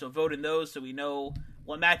polls, so vote in those so we know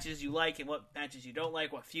what matches you like and what matches you don't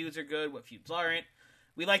like, what feuds are good, what feuds aren't.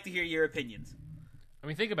 We like to hear your opinions. I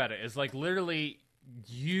mean, think about it. It's literally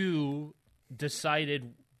you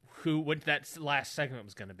decided what that last segment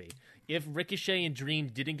was going to be. If Ricochet and Dream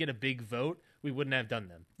didn't get a big vote, we wouldn't have done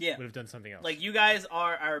them. Yeah. We would have done something else. You guys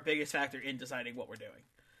are our biggest factor in deciding what we're doing.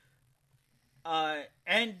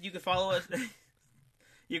 And you can follow us.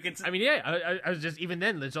 You can. I mean, yeah. I was just even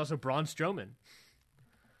then. There's also Braun Strowman,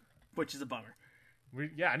 which is a bummer.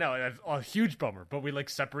 I know, a huge bummer. But we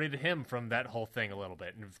separated him from that whole thing a little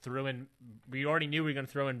bit and threw in. We already knew we were going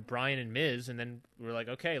to throw in Bryan and Miz, and then we were like,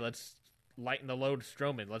 okay, let's lighten the load.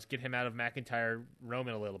 Strowman, let's get him out of McIntyre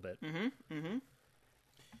Roman a little bit. Mm-hmm. Mm-hmm.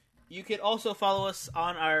 You can also follow us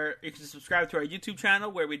on you can subscribe to our YouTube channel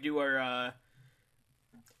where we do our.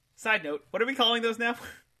 Side note: what are we calling those now?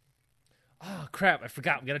 Oh, crap. I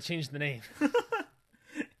forgot. We got to change the name.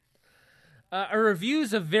 Our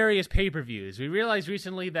reviews of various pay-per-views. We realized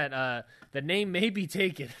recently that the name may be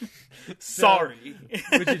taken. Sorry.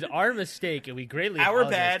 Which is our mistake, and we greatly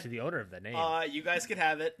apologize to the owner of the name. You guys can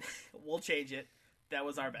have it. We'll change it. That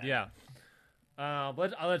was our bad. Yeah.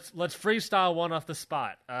 Let's freestyle one off the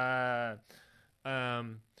spot.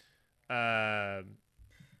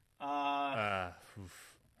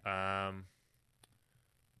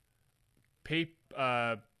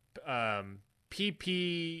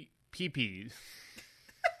 PPs.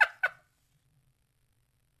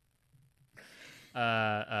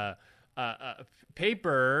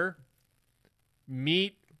 Paper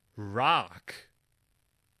meet rock.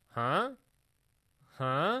 Huh?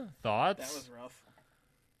 Thoughts? That was rough.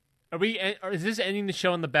 Is this ending the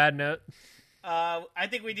show on the bad note? I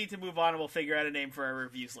think we need to move on and we'll figure out a name for our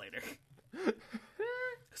reviews later.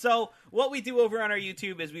 So, what we do over on our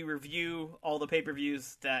YouTube is we review all the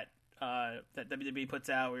pay-per-views that WWE puts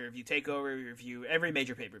out. We review TakeOver, we review every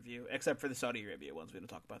major pay-per-view, except for the Saudi Arabia ones. We don't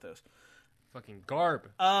talk about those. Fucking garb.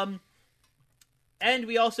 And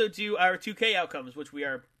we also do our 2K outcomes, which we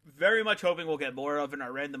are very much hoping we'll get more of in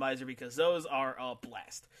our randomizer, because those are a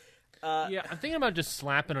blast. Yeah, I'm thinking about just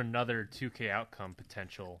slapping another 2K outcome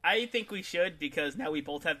potential. I think we should, because now we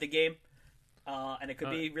both have the game, and it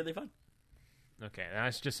could be really fun. Okay,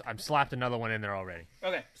 I'm slapped another one in there already.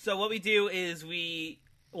 Okay, so what we do is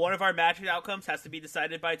one of our match outcomes has to be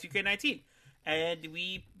decided by 2K19, and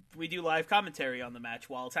we do live commentary on the match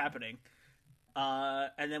while it's happening,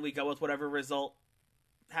 and then we go with whatever result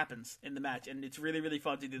happens in the match, and it's really, really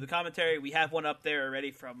fun to do the commentary. We have one up there already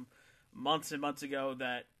from months and months ago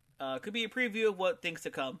that could be a preview of what things to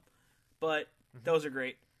come, but those are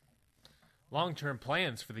great. Long-term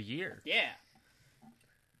plans for the year. Yeah.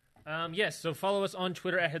 Yes, so follow us on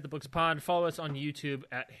Twitter at HitTheBooksPod. Follow us on YouTube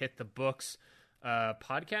at HitTheBooks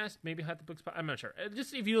Podcast. Maybe HitTheBooksPod. I'm not sure.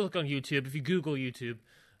 Just if you look on YouTube, if you Google YouTube,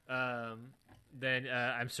 then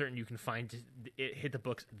I'm certain you can find Hit the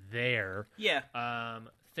Books there. Yeah.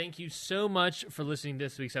 Thank you so much for listening to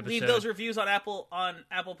this week's episode. Leave those reviews on Apple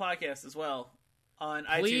Podcasts as well. On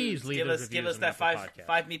Please iTunes, leave give those us reviews on that Apple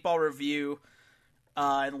five meatball review,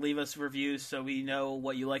 and leave us reviews so we know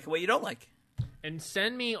what you like and what you don't like. And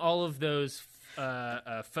send me all of those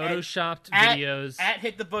photoshopped At videos.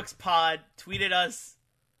 Hit the Books Pod. Tweeted us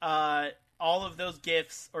all of those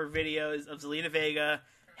GIFs or videos of Zelina Vega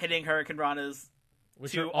hitting Hurricane Rana's.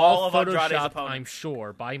 Which to are all of Andrade's photoshopped, opponents. I'm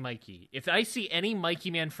sure, by Mikey. If I see any Mikey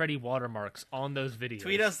Manfredi watermarks on those videos...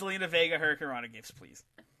 Tweet us Zelina Vega Hurricane Rana GIFs, please.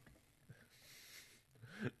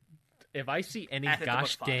 If I see any At Hit the gosh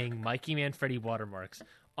Books Pod. dang Mikey Manfredi watermarks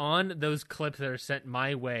on those clips that are sent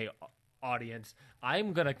my way, audience,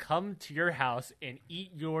 I'm going to come to your house and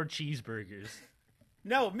eat your cheeseburgers.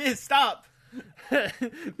 No, Miz, stop!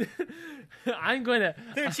 I'm going to...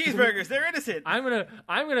 They're cheeseburgers. They're innocent. I'm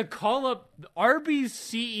gonna call up Arby's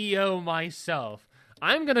CEO myself.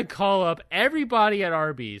 I'm gonna call up everybody at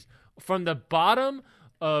Arby's from the bottom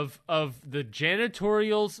of the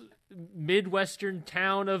janitorial Midwestern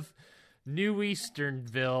town of New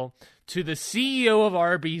Easternville to the CEO of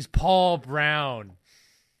Arby's, Paul Brown.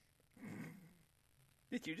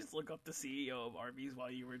 Did you just look up the CEO of Arby's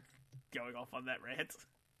while you were going off on that rant?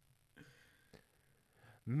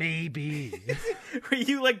 Maybe. Were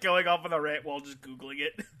you like going off on a rant while just Googling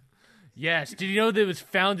it? Yes. Did you know that it was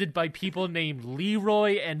founded by people named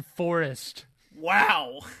Leroy and Forrest?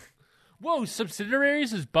 Wow. Whoa,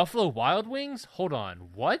 subsidiaries is Buffalo Wild Wings? Hold on,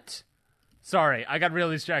 what? Sorry, I got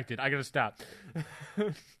really distracted. I gotta stop.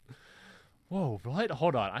 Whoa, what?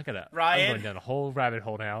 Hold on, I'm going down a whole rabbit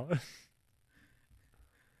hole now.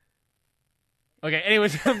 Okay,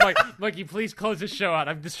 anyways, Mikey, please close this show out.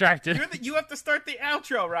 I'm distracted. You have to start the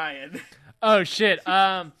outro, Ryan. Oh shit. We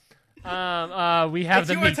have It's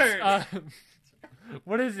the your meats. turn.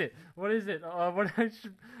 What is it?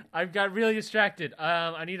 I've got really distracted.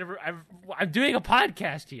 I'm doing a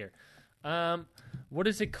podcast here. What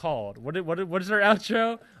is it called? What is our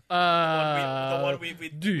outro? The one we've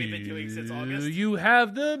been doing since August. You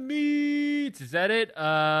have the meats. Is that it?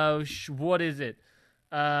 What is it?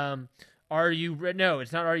 Are you ready? No,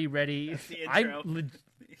 it's not. Are you ready? That's the intro.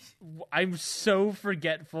 I'm so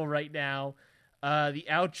forgetful right now. The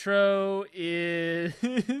outro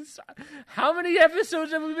is... How many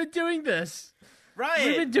episodes have we been doing this? Ryan.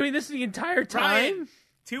 We've been doing this the entire time? Ryan.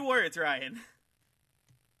 2 words, Ryan.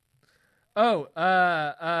 Oh,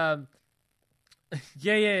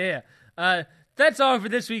 yeah. That's all for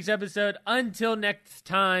this week's episode. Until next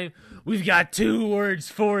time, we've got 2 words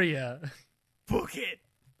for you. Book it.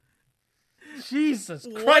 Jesus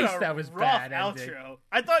What Christ, a that was rough bad ending. outro.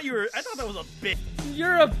 I thought that was a bit.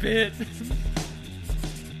 You're a bit.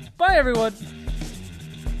 Bye, everyone.